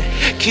should shoot at.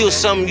 Kill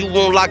something you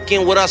won't lock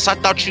in with us, I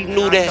thought you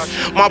knew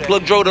that. My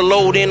plug drove the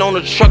load in on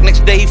the truck,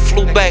 next day he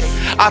flew back.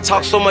 I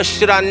talk so much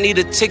shit, I need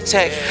a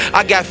tic-tac.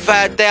 I got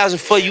 5,000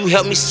 for you,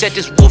 help me set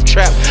this wolf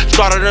trap.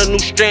 Started a new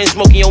strand,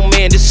 smoking your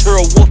man, this here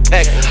a wolf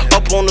pack.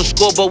 Up on the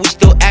scoreboard, we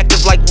still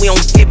active like we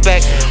don't get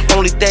back.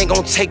 Only thing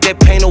gon' take that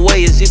pain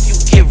away is if you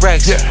get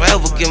racks.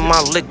 Forever get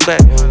my lick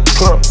back.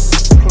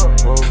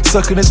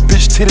 Sucking this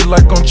bitch titty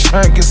like I'm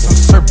trying to get some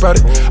surf out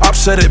it. Op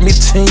shot at me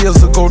 10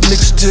 years ago,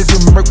 niggas still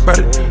get murked about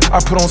it. I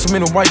put on so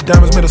many white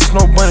diamonds, made a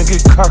snow bunny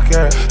get cocky.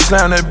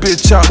 Slam that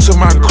bitch out till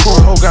my crew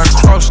hoe got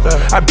crossed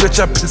out. I bet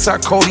I piss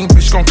out codeine,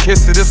 bitch gon'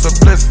 kiss it, it's a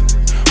blessing.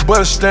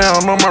 Bust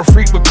down on my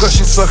freak because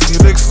she suck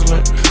it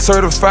excellent.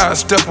 Certified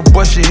stepper,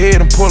 bust your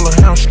head and pull a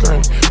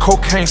hamstring.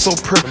 Cocaine so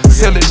pure,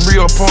 sell it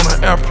real up on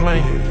an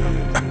airplane.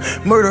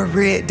 Murder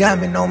red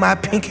diamond on my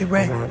pinky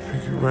ring.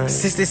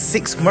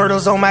 66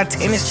 murders on my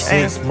tennis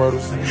chain.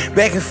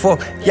 Back and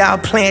forth, y'all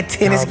playing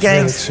tennis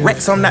games.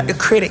 Racks, I'm not the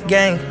credit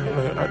gang.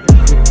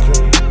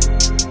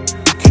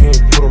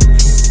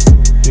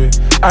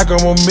 I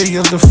got more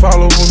millions to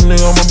follow,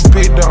 nigga, I'm a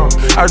big dog.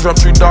 I dropped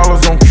 $3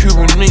 on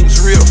Cuban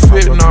links, real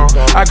fit now.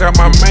 I got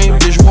my main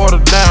bitch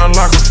watered down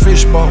like a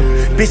fishbowl.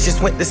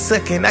 Bitches went to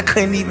sucking, I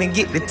couldn't even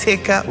get the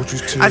tick out.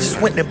 I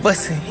just went to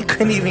busting, he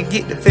couldn't even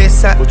get the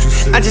vest out.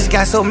 I just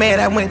got so mad,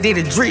 I went and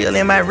did a drill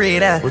in my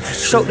red eye.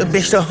 Showed the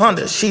bitch the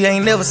Honda, she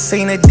ain't never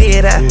seen a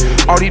dead eye.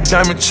 All these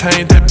diamond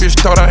chains, that bitch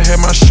thought I had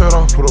my shirt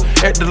off.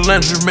 At the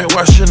laundromat,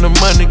 washing the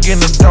money,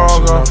 getting the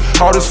dog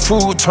off. All this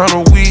food turn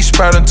a weed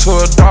spot into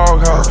a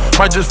dog house.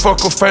 Might just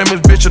fuck a famous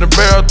bitch in the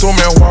bathroom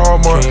at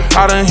Walmart.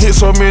 I done hit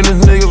so many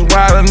niggas,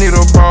 why I need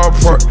a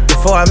ballpark?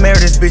 Before I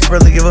married this bitch,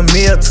 really give a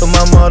meal to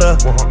my mother.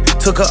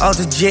 Took her off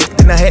the jet,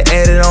 then I had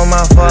added on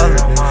my father.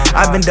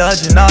 I've been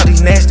dodging all these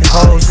nasty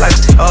hoes like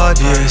the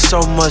Charger. Yeah, so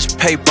much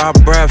paper, I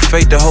brag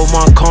fate to hold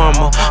my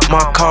karma.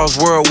 My cause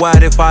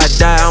worldwide, if I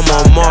die, I'm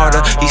a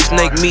martyr. He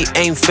snake me,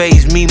 ain't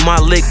phase me, my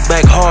lick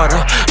back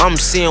harder. I'm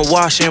seeing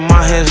washing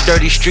my hands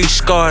dirty, street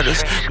scarred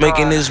us.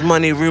 Making this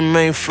money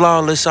remain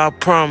flawless, I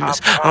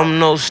promise. I'm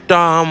no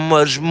star, I'm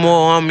much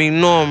more, I'm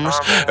enormous.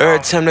 Every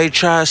time they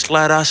try to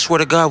slide, I swear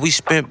to God, we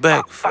spent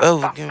back.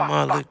 Forever get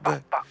my lick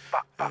back.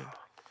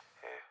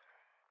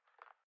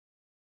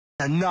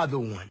 Another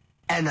one,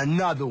 and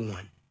another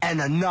one,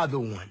 and another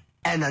one,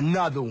 and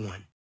another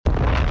one.